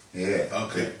the. Yeah.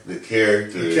 Okay. The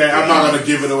character. Okay, I'm not gonna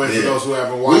give it away for Yeah. those who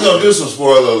haven't watched. We're gonna it. do some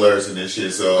spoiler alerts and this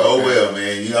shit. So, oh Okay. well,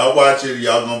 man. Y'all watch it.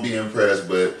 Y'all gonna be impressed.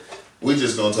 But we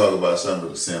just gonna talk about some of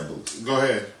the symbols. Go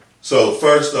ahead. So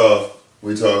first off,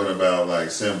 we're talking about like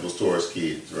symbols towards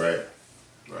kids, right?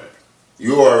 Right.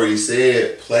 You already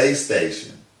said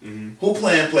PlayStation. Mm-hmm. Who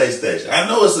playing PlayStation? I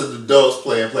know it's adults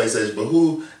playing PlayStation, but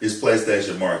who is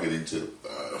PlayStation marketing to?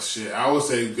 Shit, I would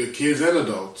say good kids and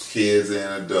adults. Kids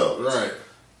and adults. Right.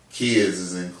 Kids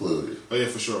is included. Oh yeah,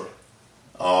 for sure.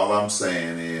 All I'm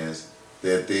saying is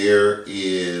that there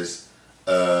is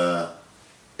a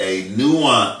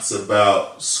nuance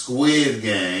about Squid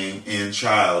Game in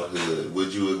childhood.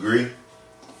 Would you agree?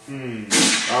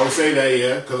 I would say that,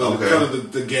 yeah, because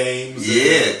of the games.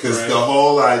 Yeah, because right? the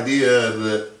whole idea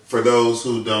that, for those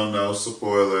who don't know,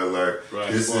 spoiler alert,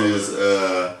 Right, this spoiler.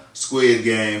 is Squid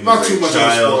Game Not is too a much of a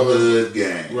childhood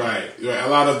game. Right. A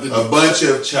lot of the A bunch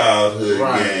of childhood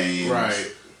right, games.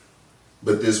 Right.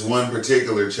 But this one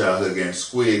particular childhood game,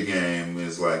 Squid Game,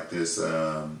 is like this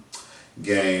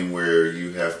game where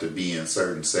you have to be in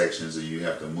certain sections and you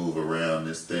have to move around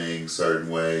this thing certain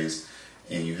ways,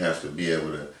 and you have to be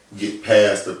able to get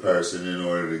past the person in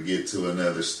order to get to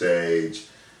another stage.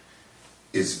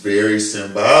 It's very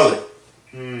symbolic.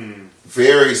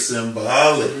 Very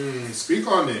symbolic. Speak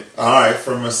on it. All right,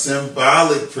 from a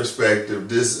symbolic perspective,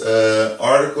 this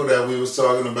article that we was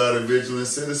talking about in Vigilant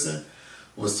Citizen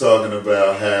was talking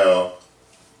about how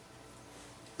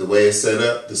the way it's set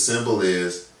up, the symbol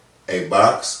is a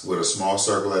box with a small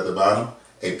circle at the bottom,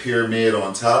 a pyramid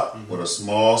on top with a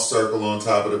small circle on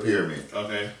top of the pyramid.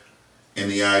 Okay. And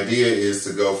the idea is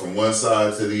to go from one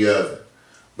side to the other.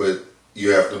 But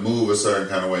you have to move a certain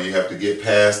kind of way. You have to get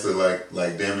past the like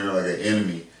damn near like an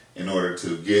enemy in order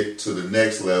to get to the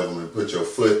next level and put your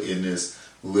foot in this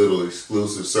little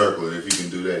exclusive circle. And if you can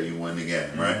do that, you win the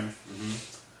game, right? Mm-hmm.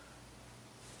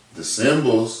 The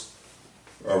symbols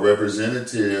are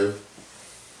representative,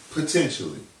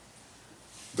 potentially.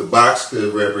 The box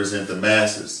could represent the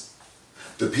masses.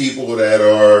 The people that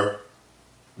are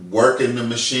working the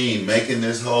machine, making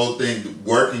this whole thing,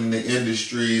 working the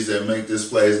industries that make this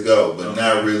place go, but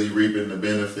not really reaping the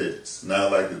benefits.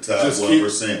 Not like the top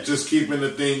 1%. Just keeping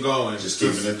the thing going. Just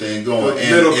keeping the thing going.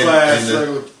 Middle class.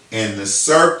 And the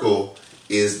circle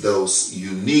is those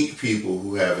unique people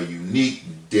who have a unique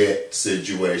debt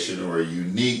situation or a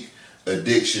unique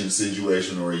addiction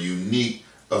situation or a unique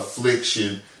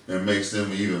affliction that makes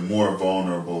them even more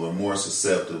vulnerable or more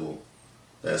susceptible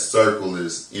that circle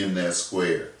is in that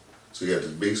square. So you got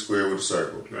this big square with a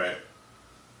circle. Right.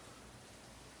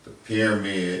 The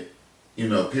pyramid,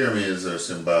 pyramids are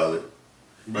symbolic.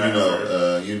 Right.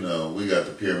 We got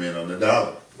the pyramid on the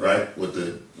dollar, right? With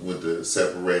the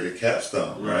separated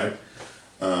capstone, right?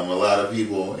 A lot of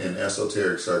people in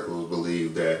esoteric circles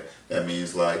believe that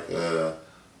means like a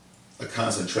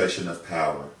concentration of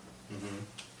power.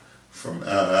 From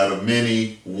out of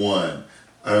many, one.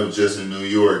 I was just in New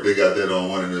York. They got that on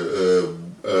one of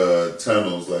the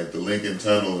tunnels, like the Lincoln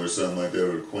Tunnel or something like that,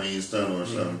 or the Queens Tunnel or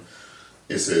something.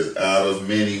 It says, out of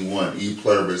many, one. E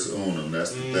pluribus unum.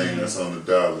 That's the thing that's on the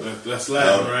dollar. That's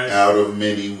Latin, right? Out of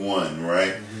many, one,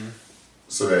 right?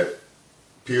 So that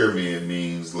pyramid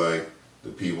means like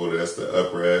the people that's the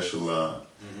upper echelon.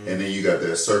 And then you got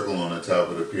that circle on the top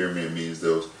of the pyramid means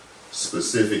those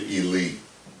specific elite.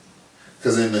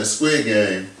 Because in the Squid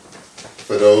Game,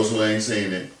 for those who ain't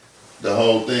seen it, the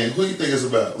whole thing, who you think it's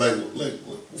about? Like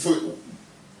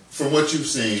from what you've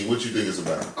seen, what you think it's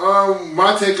about?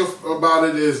 My take about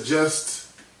it is just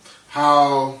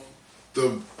how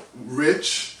the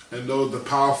rich and the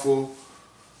powerful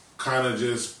kind of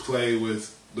just play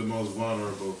with the most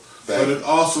vulnerable. But it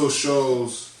also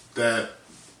shows that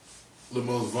the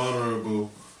most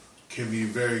vulnerable can be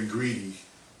very greedy.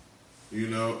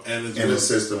 And it's in a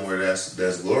system where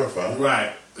that's glorified,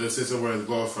 right? A system where it's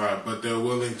glorified, but they're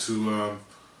willing to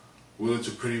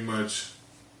pretty much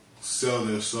sell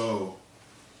their soul,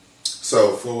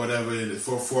 so for whatever it is,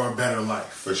 for a better life,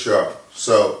 for sure.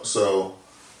 So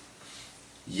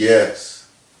yes,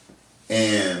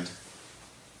 and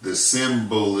the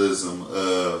symbolism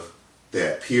of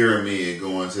that pyramid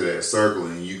going to that circle,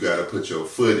 and you got to put your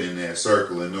foot in that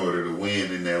circle in order to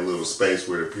win in that little space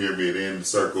where the pyramid and the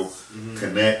circle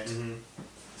connect.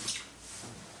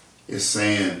 It's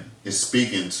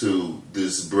speaking to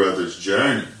this brother's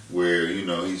journey where,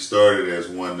 he started as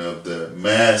one of the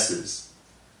masses,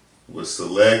 was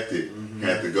selected,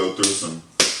 had to go through some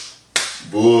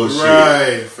bullshit.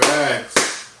 Right,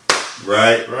 facts.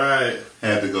 Right.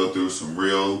 Had to go through some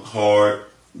real hard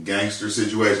gangster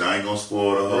situation. I ain't gonna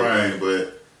spoil the whole thing,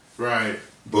 but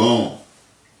boom,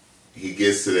 he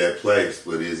gets to that place,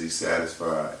 but is he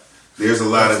satisfied? There's a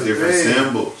lot of different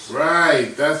symbols.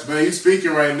 Right. That's, man, you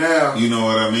speaking right now. You know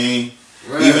what I mean?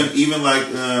 Right. Even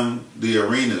like the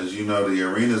arenas, the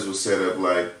arenas were set up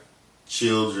like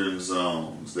children's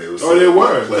zones. They were set they up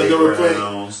were like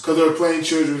because they were playing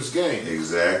children's games.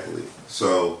 Exactly.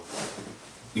 So,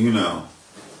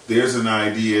 there's an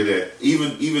idea that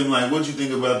even like, what you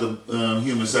think about the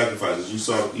human sacrifices?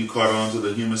 You caught on to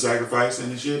the human sacrifice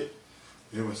and the shit?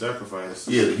 Human sacrifice.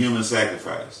 Yeah, the human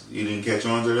sacrifice. You didn't catch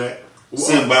on to that?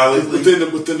 Symbolically,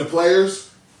 within the players,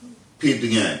 peep the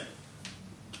game.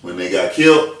 When they got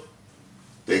killed,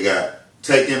 they got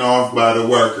taken off by the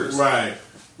workers. Right.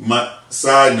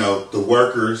 Side note: the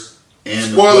workers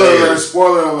and the players.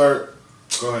 Spoiler alert.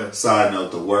 Go ahead. Side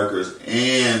note: the workers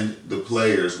and the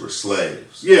players were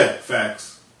slaves. Yeah,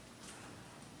 facts.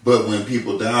 But when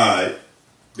people died,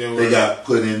 they got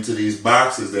put into these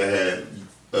boxes that had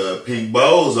pink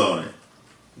bows on it.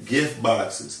 Gift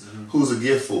boxes. Who's a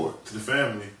gift for? To the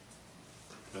family.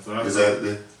 That's what I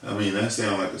that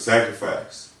sounds like a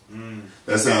sacrifice.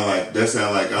 That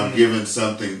sound like I'm giving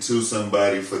something to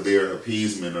somebody for their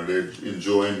appeasement or their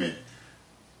enjoyment.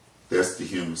 That's the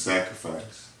human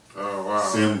sacrifice. Oh wow.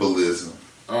 Symbolism.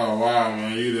 Oh wow,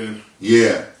 man, you did.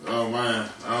 Yeah. Oh man,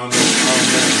 I don't know.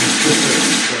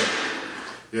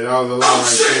 Yeah, that was a lot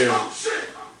right there.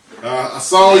 I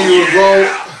saw where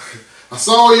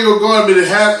you were going. I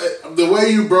mean, the way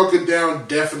you broke it down,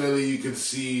 definitely you can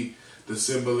see the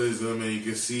symbolism and you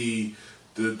can see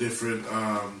the different,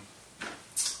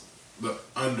 the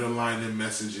underlying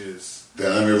messages. The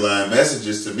underlying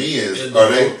messages to me is, are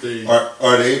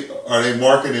they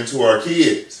marketing to our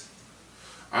kids?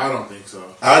 I don't think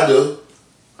so. I do.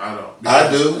 I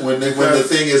don't. When the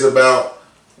thing is about,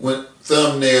 when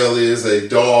thumbnail is a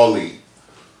dolly,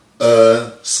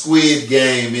 Squid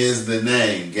Game is the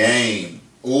name. Game.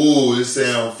 Ooh, it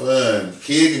sounds fun.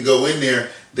 Kid can go in there.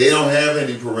 They don't have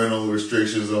any parental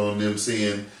restrictions on them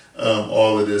seeing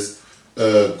all of this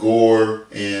gore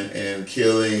and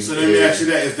killing. So let me ask you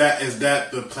that: is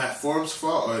that the platform's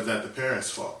fault or is that the parents'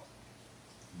 fault?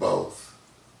 Both.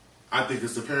 I think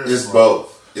it's the parents'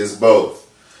 fault. It's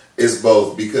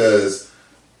both because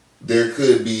there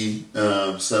could be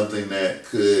something that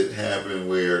could happen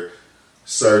where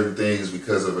certain things,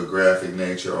 because of a graphic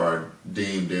nature, are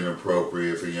deemed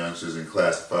inappropriate for youngsters and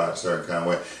classified a certain kind of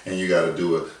way, and you got to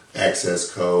do an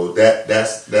access code.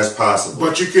 That's possible.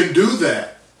 But you can do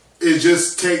that. it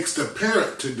just takes the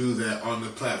parent to do that on the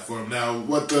platform. Now,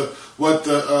 what the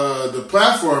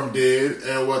platform did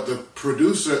and what the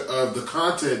producer of the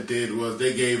content did was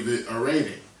they gave it a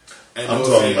rating. And I'm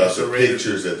talking about the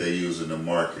pictures that they use in the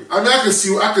market. I mean, I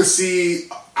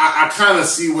kind of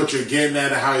see what you're getting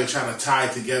at and how you're trying to tie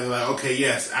it together. Like, okay,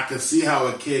 yes, I can see how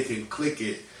a kid can click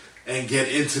it and get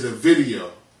into the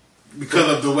video because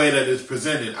of the way that it's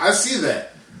presented. I see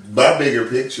that. My bigger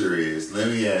picture is, let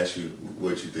me ask you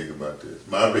what you think about this.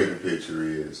 My bigger picture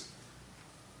is,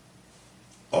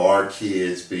 are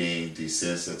kids being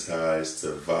desensitized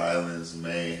to violence,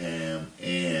 mayhem,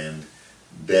 and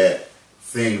that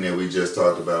thing that we just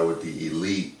talked about with the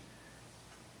elite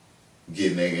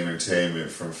getting their entertainment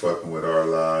from fucking with our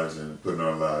lives and putting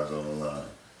our lives on the line?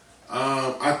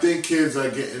 I think kids are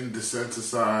getting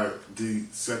desensitized,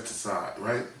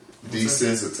 right?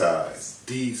 Desensitized.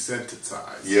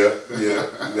 Desensitized. Yeah.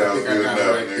 That was good enough,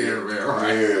 right there, man.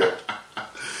 Right. Yeah.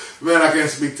 Man, I can't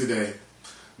speak today.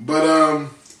 But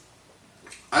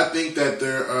I think that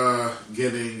they're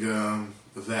getting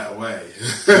that way.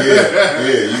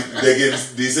 yeah. They get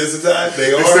desensitized?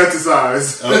 They are?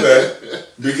 Desensitized. Okay.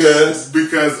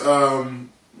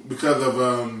 Because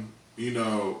of you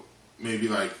know, maybe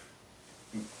like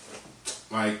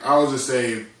I would just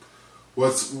say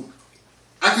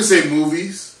I could say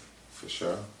movies. For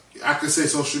sure. I could say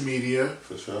social media.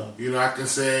 For sure. You know, I can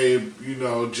say, you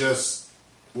know, just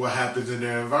what happens in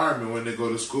their environment when they go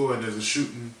to school and there's a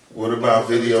shooting. What about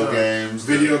video games?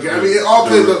 Video games. I mean, it all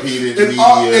plays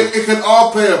it can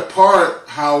all play a part.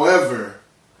 However,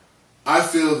 I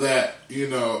feel that, you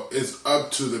know, it's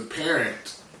up to the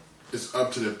parent. It's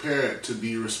up to the parent to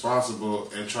be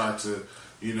responsible and try to,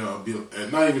 you know,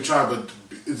 and not even try, but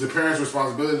it's the parent's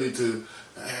responsibility to,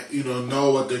 you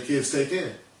know what their kids take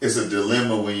in. It's a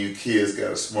dilemma when you kids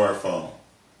got a smartphone.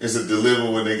 It's a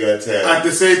dilemma when they got tablets. At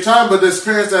the same time, but there's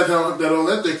parents that don't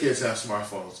let their kids have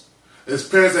smartphones. There's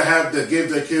parents that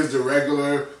give their kids the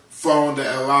regular phone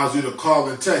that allows you to call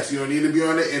and text. You don't need to be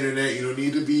on the internet. You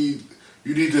need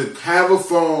to have a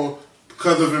phone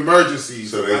because of emergencies.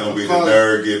 So they're gonna be the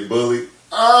nerd getting bullied.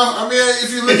 I mean,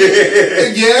 if you look at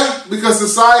it, yeah, because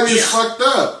society is fucked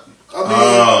up. I mean,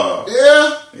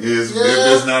 If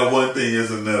it's not one thing, it's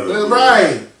another.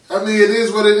 Right. I mean, it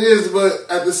is what it is, but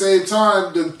at the same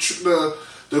time,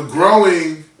 the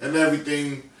growing and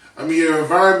everything. I mean, your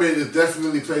environment, it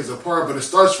definitely plays a part, but it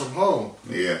starts from home.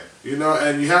 Yeah. You know,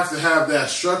 and you have to have that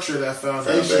structure, that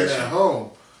foundation at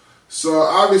home. So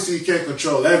obviously, you can't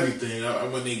control everything.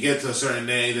 When they get to a certain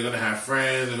age, they're gonna have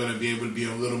friends. They're gonna be able to be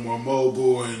a little more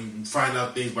mobile and find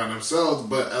out things by themselves.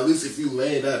 But at least if you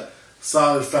lay that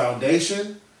solid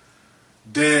foundation,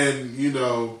 then you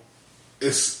know.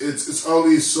 It's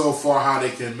only so far how they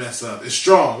can mess up. It's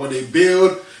strong. When they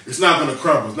build, it's not going to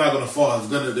crumble. It's not going to fall.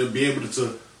 They'll be able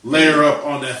to layer up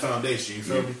on that foundation. You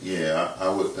feel me? Yeah, I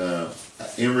would.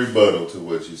 In rebuttal to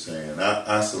what you're saying,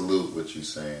 I salute what you're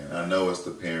saying. I know it's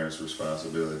the parents'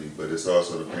 responsibility, but it's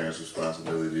also the parents'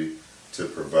 responsibility to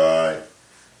provide.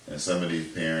 And some of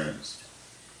these parents,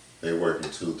 they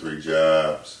working 2-3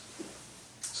 jobs.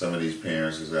 Some of these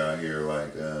parents is out here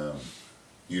like.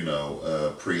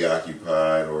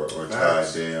 Preoccupied or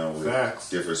tied down with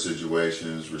different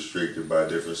situations, restricted by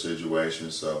different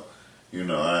situations. So, you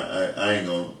know, I ain't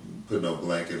going to put no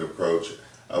blanket approach.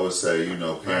 I would say, you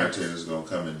know, parenting is going to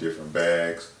come in different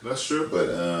bags. That's true.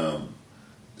 But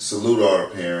salute all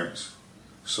the parents.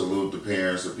 Salute the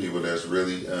parents of people that's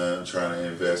really trying to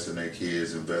invest in their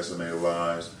kids, invest in their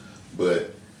lives.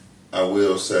 But I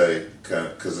will say,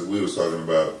 because we was talking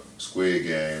about Squid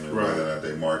Game and whether or not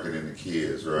they marketing the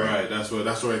kids, right? Right, that's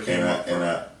where it came up. And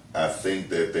I think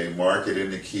that they marketing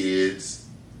the kids.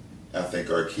 I think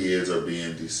our kids are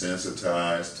being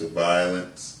desensitized to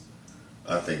violence.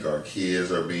 I think our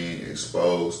kids are being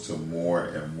exposed to more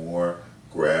and more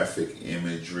graphic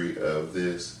imagery of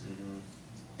this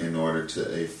in order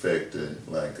to affect a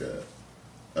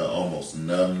almost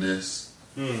numbness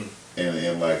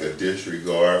and like a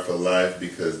disregard for life,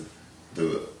 because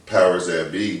the powers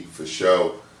that be, for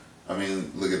sure. I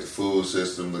mean, look at the food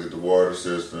system, look at the water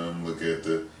system, look at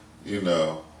the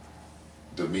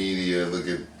media, look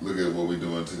at what we're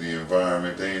doing to the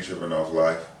environment. They ain't tripping off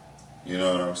life. You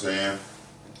know what I'm saying?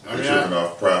 They're tripping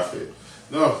off profit.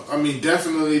 No, I mean,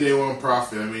 definitely they want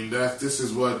profit. I mean, this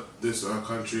is what this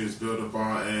country is built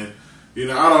upon, and you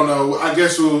know, I don't know. I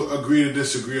guess we'll agree to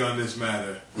disagree on this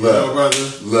matter. Love, brother.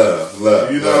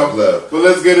 Love. You know, love. But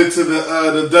let's get into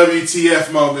the WTF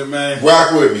moment, man.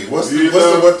 Rock with me. What's the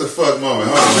what the fuck moment?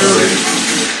 Hold on.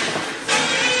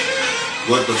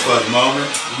 What the fuck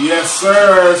moment? Yes,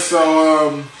 sir.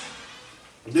 So,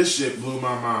 this shit blew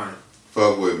my mind.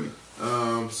 Fuck with me.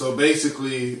 So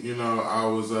basically, you know,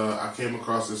 I came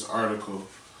across this article.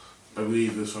 I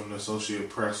believe it's from the Associated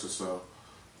Press or so,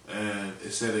 and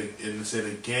it said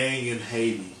a gang in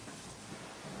Haiti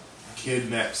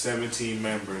kidnapped 17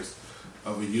 members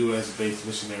of a U.S.-based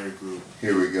missionary group.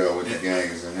 Here we go with the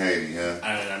gangs in Haiti, huh?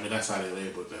 I mean, that's how they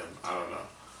labeled them. I don't know.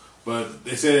 But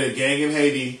they said a gang in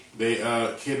Haiti, they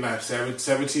kidnapped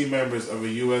 17 members of a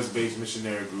U.S.-based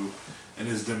missionary group and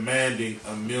is demanding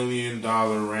 $1 million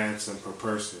ransom per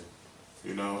person.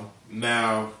 You know?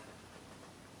 Now,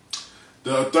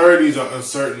 the authorities are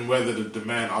uncertain whether the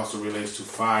demand also relates to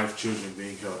 5 children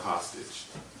being held hostage.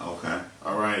 Okay.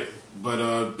 All right.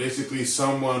 But basically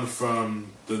someone from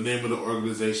the name of the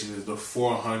organization is the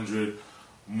 400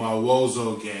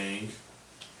 Mawozo Gang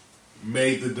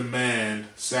made the demand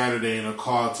Saturday in a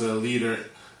call to a leader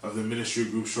of the ministry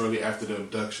group shortly after the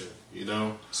abduction, you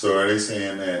know? So are they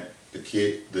saying that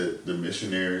the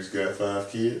missionaries got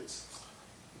 5 kids?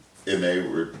 And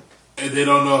they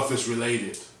don't know if it's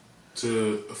related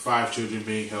to 5 children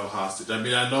being held hostage. I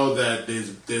mean, I know that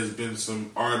there's been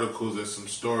some articles and some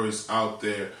stories out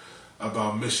there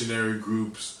about missionary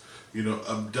groups, you know,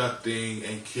 abducting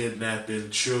and kidnapping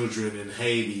children in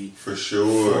Haiti. For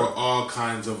sure. For all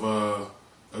kinds of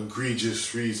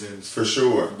egregious reasons. For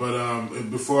sure. But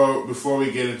before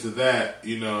we get into that,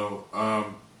 you know,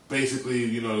 basically,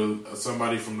 you know,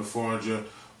 somebody from the 400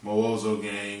 Mawozo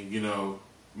Gang, you know,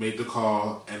 made the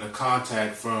call, and a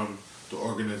contact from the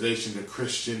organization, the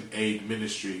Christian Aid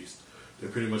Ministries, they're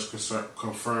pretty much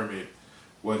confirming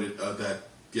that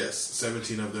yes,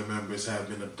 17 of their members have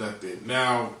been abducted.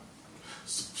 Now,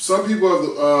 some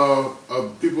people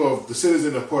of the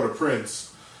citizens of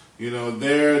Port-au-Prince, you know,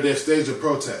 they staged a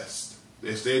protest.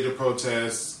 They staged a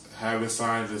protest, having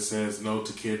signs that says "No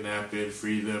to kidnapping,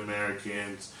 free the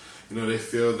Americans." You know, they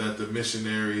feel that the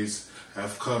missionaries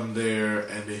have come there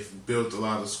and they've built a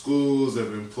lot of schools,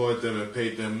 they've employed them and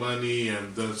paid them money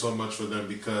and done so much for them,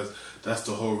 because that's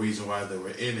the whole reason why they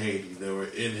were in Haiti. They were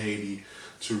in Haiti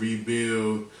to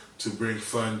rebuild, to bring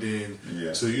funding,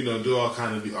 to, you know, do all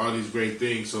these great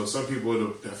things. So some people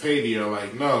of Haiti are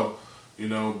like, no, you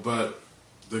know, but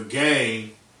the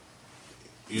gang,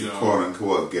 you know, quote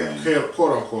unquote gang,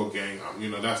 you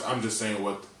know, I'm just saying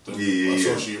what the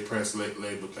Associated Press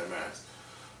labeled them as.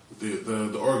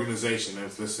 The organization,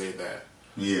 let's say that.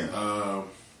 Yeah.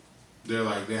 They're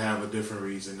like, they have a different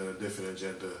reason and a different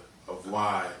agenda of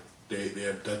why they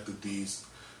abducted these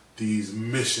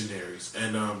missionaries.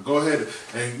 And go ahead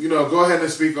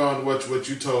and speak on what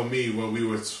you told me when we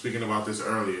were speaking about this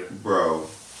earlier. Bro,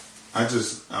 I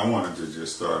wanted to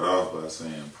just start off by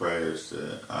saying prayers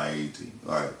to Haiti.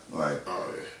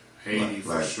 Haiti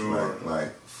for sure.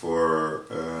 Like for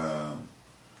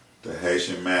the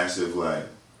Haitian Massive, like,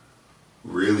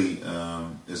 really,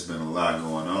 it's been a lot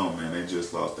going on, man. They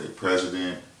just lost their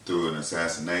president through an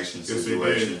assassination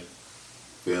situation.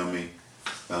 Feel me?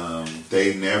 I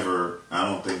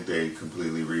don't think they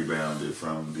completely rebounded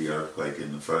from the earthquake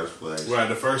in the first place. Right,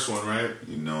 the first one, right?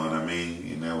 You know what I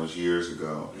mean? And that was years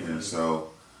ago. Mm-hmm. And so,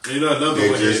 you know,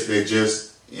 they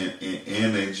just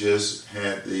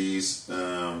had these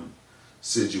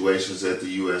situations at the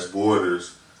U.S.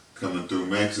 borders coming through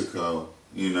Mexico,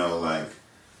 you know, like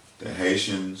the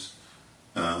Haitians,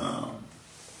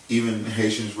 even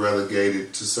Haitians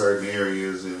relegated to certain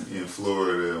areas in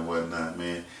Florida and whatnot,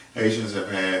 man. Haitians have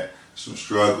had some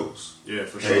struggles. Yeah,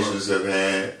 for sure. Haitians have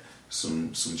had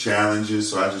some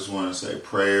challenges, so I just want to say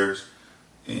prayers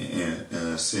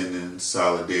and sending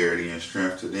solidarity and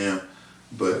strength to them.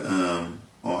 But on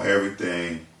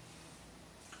everything,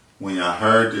 when I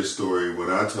heard this story, what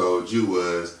I told you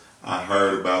was I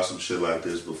heard about some shit like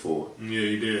this before. Yeah,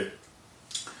 you did.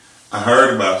 I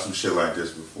heard about some shit like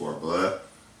this before, but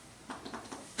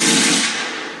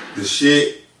the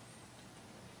shit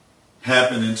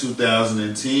happened in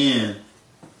 2010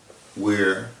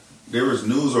 where there was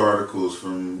news articles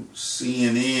from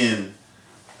CNN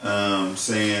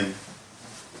saying,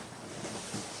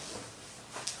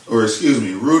 or excuse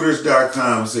me,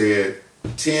 Reuters.com said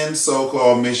 10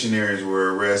 so-called missionaries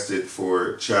were arrested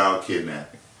for child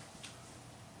kidnapping.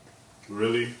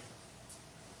 Really?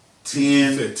 10?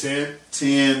 You said 10?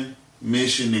 10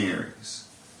 missionaries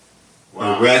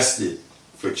wow. arrested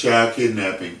for child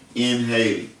kidnapping in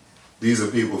Haiti. These are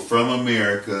people from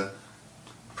America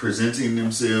presenting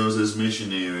themselves as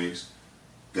missionaries,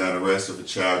 got arrested for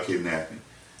child kidnapping.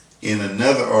 In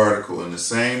another article in the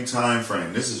same time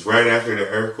frame, this is right after the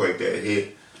earthquake that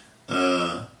hit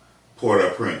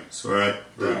Port-au-Prince, right?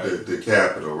 The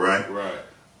capital, right? Right.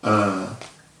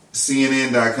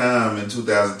 CNN.com in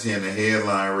 2010, the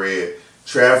headline read,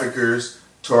 "Traffickers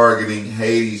targeting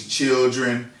Haiti's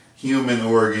children, human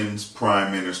organs,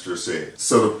 Prime Minister said.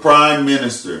 So the Prime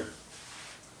Minister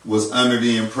was under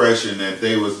the impression that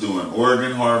they was doing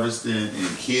organ harvesting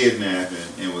and kidnapping,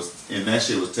 and that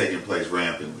shit was taking place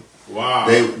rampantly. Wow.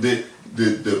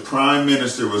 The Prime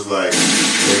Minister was like,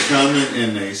 they're coming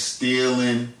and they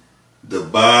stealing the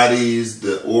bodies,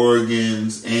 the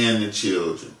organs, and the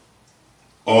children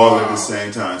all at the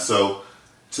same time. So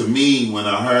to me, when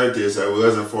I heard this, I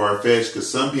wasn't far-fetched, because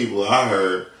some people I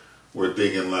heard were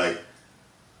thinking like,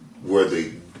 were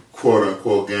the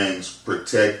quote-unquote gangs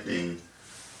protecting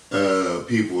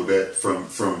people that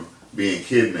from being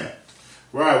kidnapped?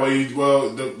 Right. Well,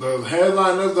 the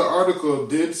headline of the article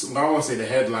did. I won't say the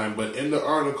headline, but in the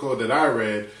article that I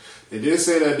read, they did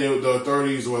say that the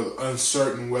authorities were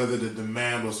uncertain whether the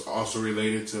demand was also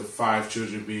related to 5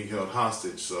 children being held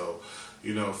hostage. So,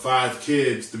 5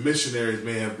 kids. The missionaries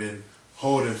may have been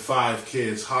holding 5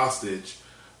 kids hostage,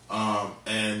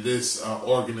 and this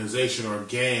organization or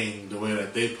gang, the way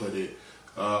that they put it,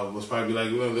 was probably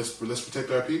like, well, let's protect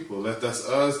our people. That's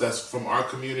us. That's from our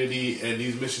community. And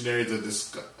these missionaries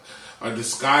are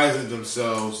disguising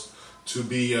themselves to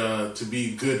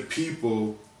be good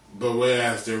people, but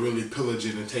whereas they're really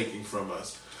pillaging and taking from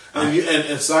us.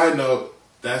 And side note,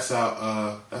 that's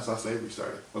how slavery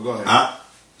started. Well, go ahead.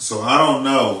 So I don't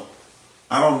know.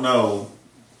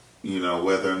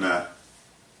 Whether or not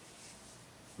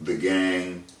the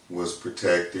gang was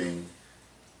protecting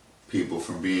people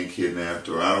from being kidnapped,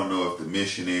 or I don't know if the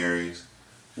missionaries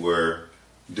were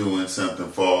doing something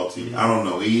faulty. I don't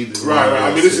know either. Right.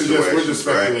 I mean, we're just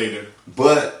speculating. Right?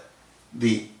 But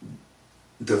the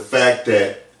fact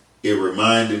that it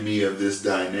reminded me of this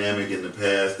dynamic in the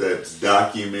past that's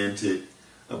documented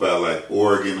about like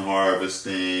organ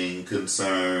harvesting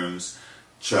concerns,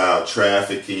 child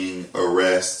trafficking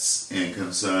arrests and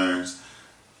concerns.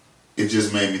 It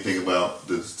just made me think about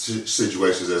the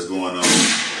situations that's going on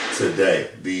today,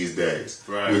 these days,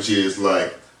 right. Which is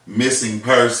like missing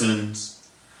persons,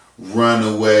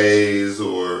 runaways,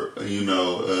 or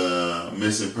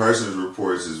missing persons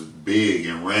reports is big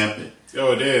and rampant.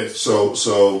 Oh, it is. So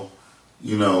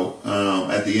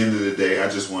at the end of the day, I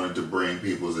just wanted to bring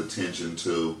people's attention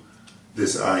to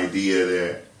this idea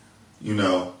that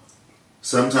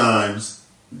sometimes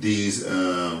these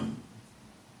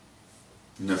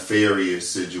nefarious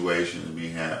situations be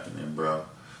happening, bro.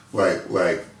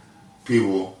 Like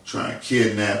people trying to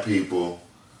kidnap people,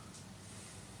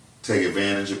 take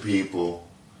advantage of people,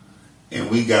 and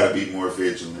we got to be more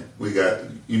vigilant. We got,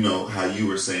 how you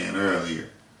were saying earlier,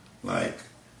 like,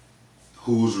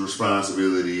 whose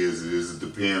responsibility is it? Is it the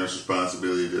parents'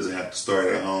 responsibility? Does it have to start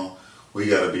at home? We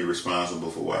got to be responsible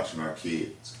for watching our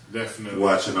kids. Definitely.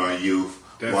 Watching our youth.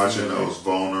 Definitely. Watching those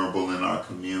vulnerable in our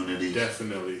community.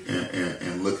 Definitely.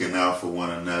 And looking out for one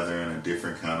another in a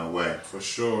different kind of way. For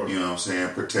sure. You know what I'm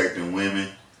saying? Protecting women.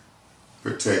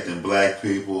 Protecting black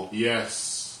people.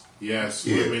 Yes. Yeah.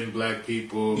 Women, black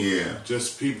people. Yeah.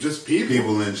 Just people.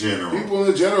 People in general. People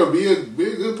in general. Be a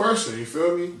good person. You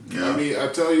feel me? Yeah. I mean, I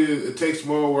tell you, it takes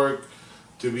more work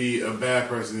to be a bad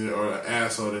person or an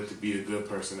asshole than to be a good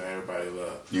person that everybody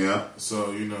loves. Yeah.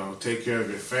 So, take care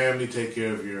of your family, take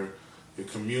care of your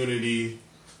community,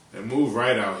 and move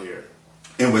right out here.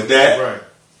 And with that,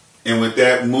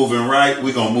 moving right,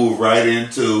 we're going to move right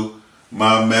into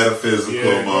my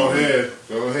metaphysical moment.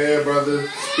 Go ahead, brother.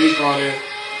 Speak on it.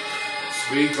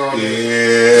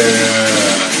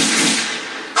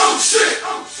 Oh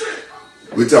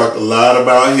shit! We talked a lot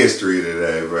about history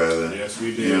today, brother. Yes,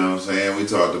 we did. You know what I'm saying? We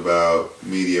talked about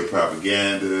media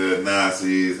propaganda,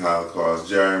 Nazis, Holocaust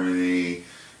Germany,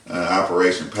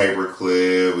 Operation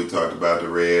Paperclip. We talked about the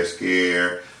Red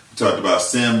Scare. We talked about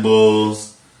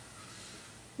symbols.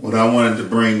 What I wanted to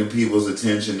bring to people's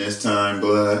attention this time,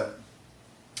 Blood,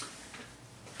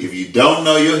 if you don't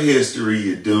know your history,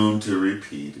 you're doomed to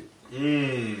repeat it.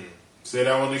 Say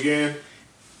that one again.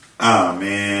 Ah,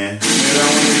 man. Say that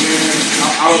one again.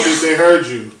 I don't think they heard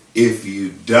you. If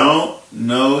you don't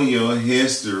know your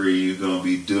history, you're going to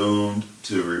be doomed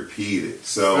to repeat it.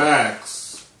 So,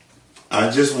 facts. I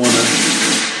just want to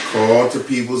call to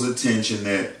people's attention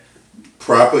that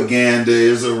propaganda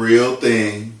is a real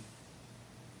thing,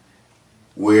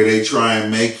 where they try and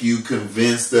make you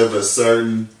convinced of a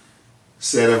certain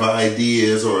set of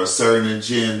ideas or a certain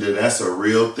agenda. That's a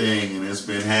real thing, and it's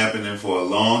been happening for a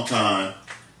long time.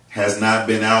 Has not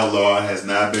been outlawed, has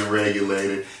not been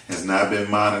regulated, has not been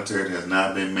monitored, has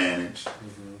not been managed.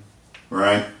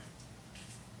 Right?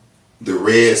 The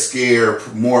Red Scare,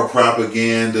 more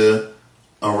propaganda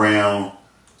around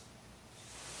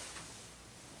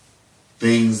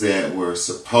things that were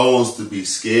supposed to be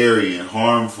scary and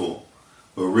harmful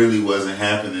but really wasn't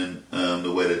happening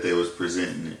the way that they was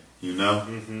presenting it. You know,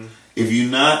 if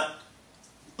you're not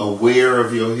aware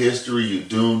of your history, you're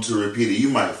doomed to repeat it. You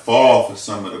might fall for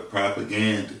some of the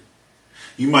propaganda.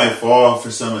 You might fall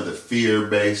for some of the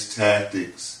fear-based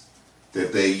tactics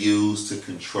that they use to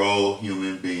control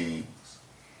human beings.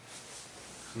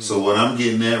 So what I'm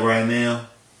getting at right now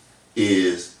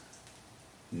is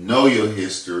know your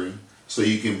history so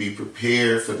you can be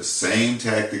prepared for the same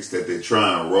tactics that they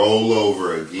try and roll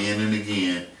over again and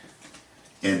again,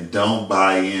 and don't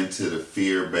buy into the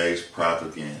fear-based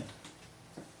propaganda.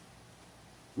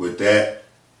 With that,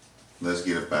 let's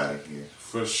get up out of here.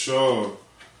 For sure.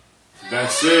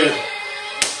 That's it.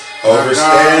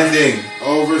 Overstanding.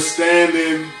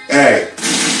 Hey,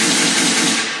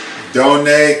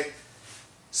 donate,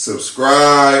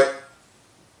 subscribe,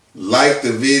 like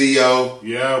the video.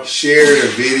 Yep. Share the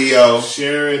video.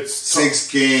 Share it. Six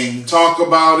King. Talk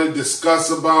about it. Discuss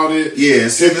about it. Yeah,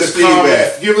 send us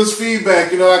feedback. Give us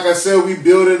feedback. You know, like I said, we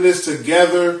building this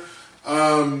together.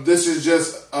 This is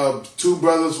just two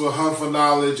brothers with hunt for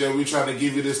knowledge, and we trying to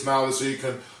give you this knowledge so you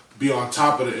can be on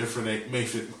top of the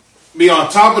information. Be on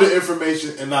top of the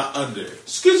information and not under it. Right.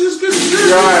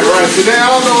 Today I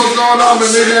don't know what's going on, but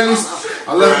maybe at least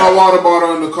I left my water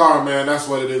bottle in the car, man. That's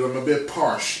what it is. I'm a bit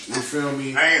parched. You feel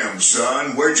me? Damn,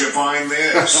 son, where'd you find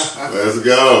this? Let's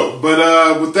go.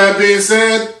 But with that being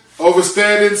said,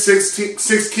 Overstanding, Six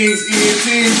Kings ENT.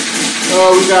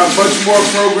 We got a bunch more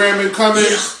programming coming.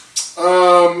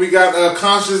 We got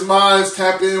Conscious Minds.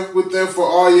 Tap in with them for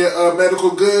all your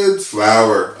medical goods.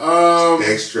 Flour.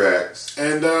 Extracts.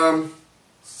 And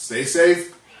stay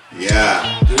safe.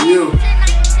 Yeah. Do you.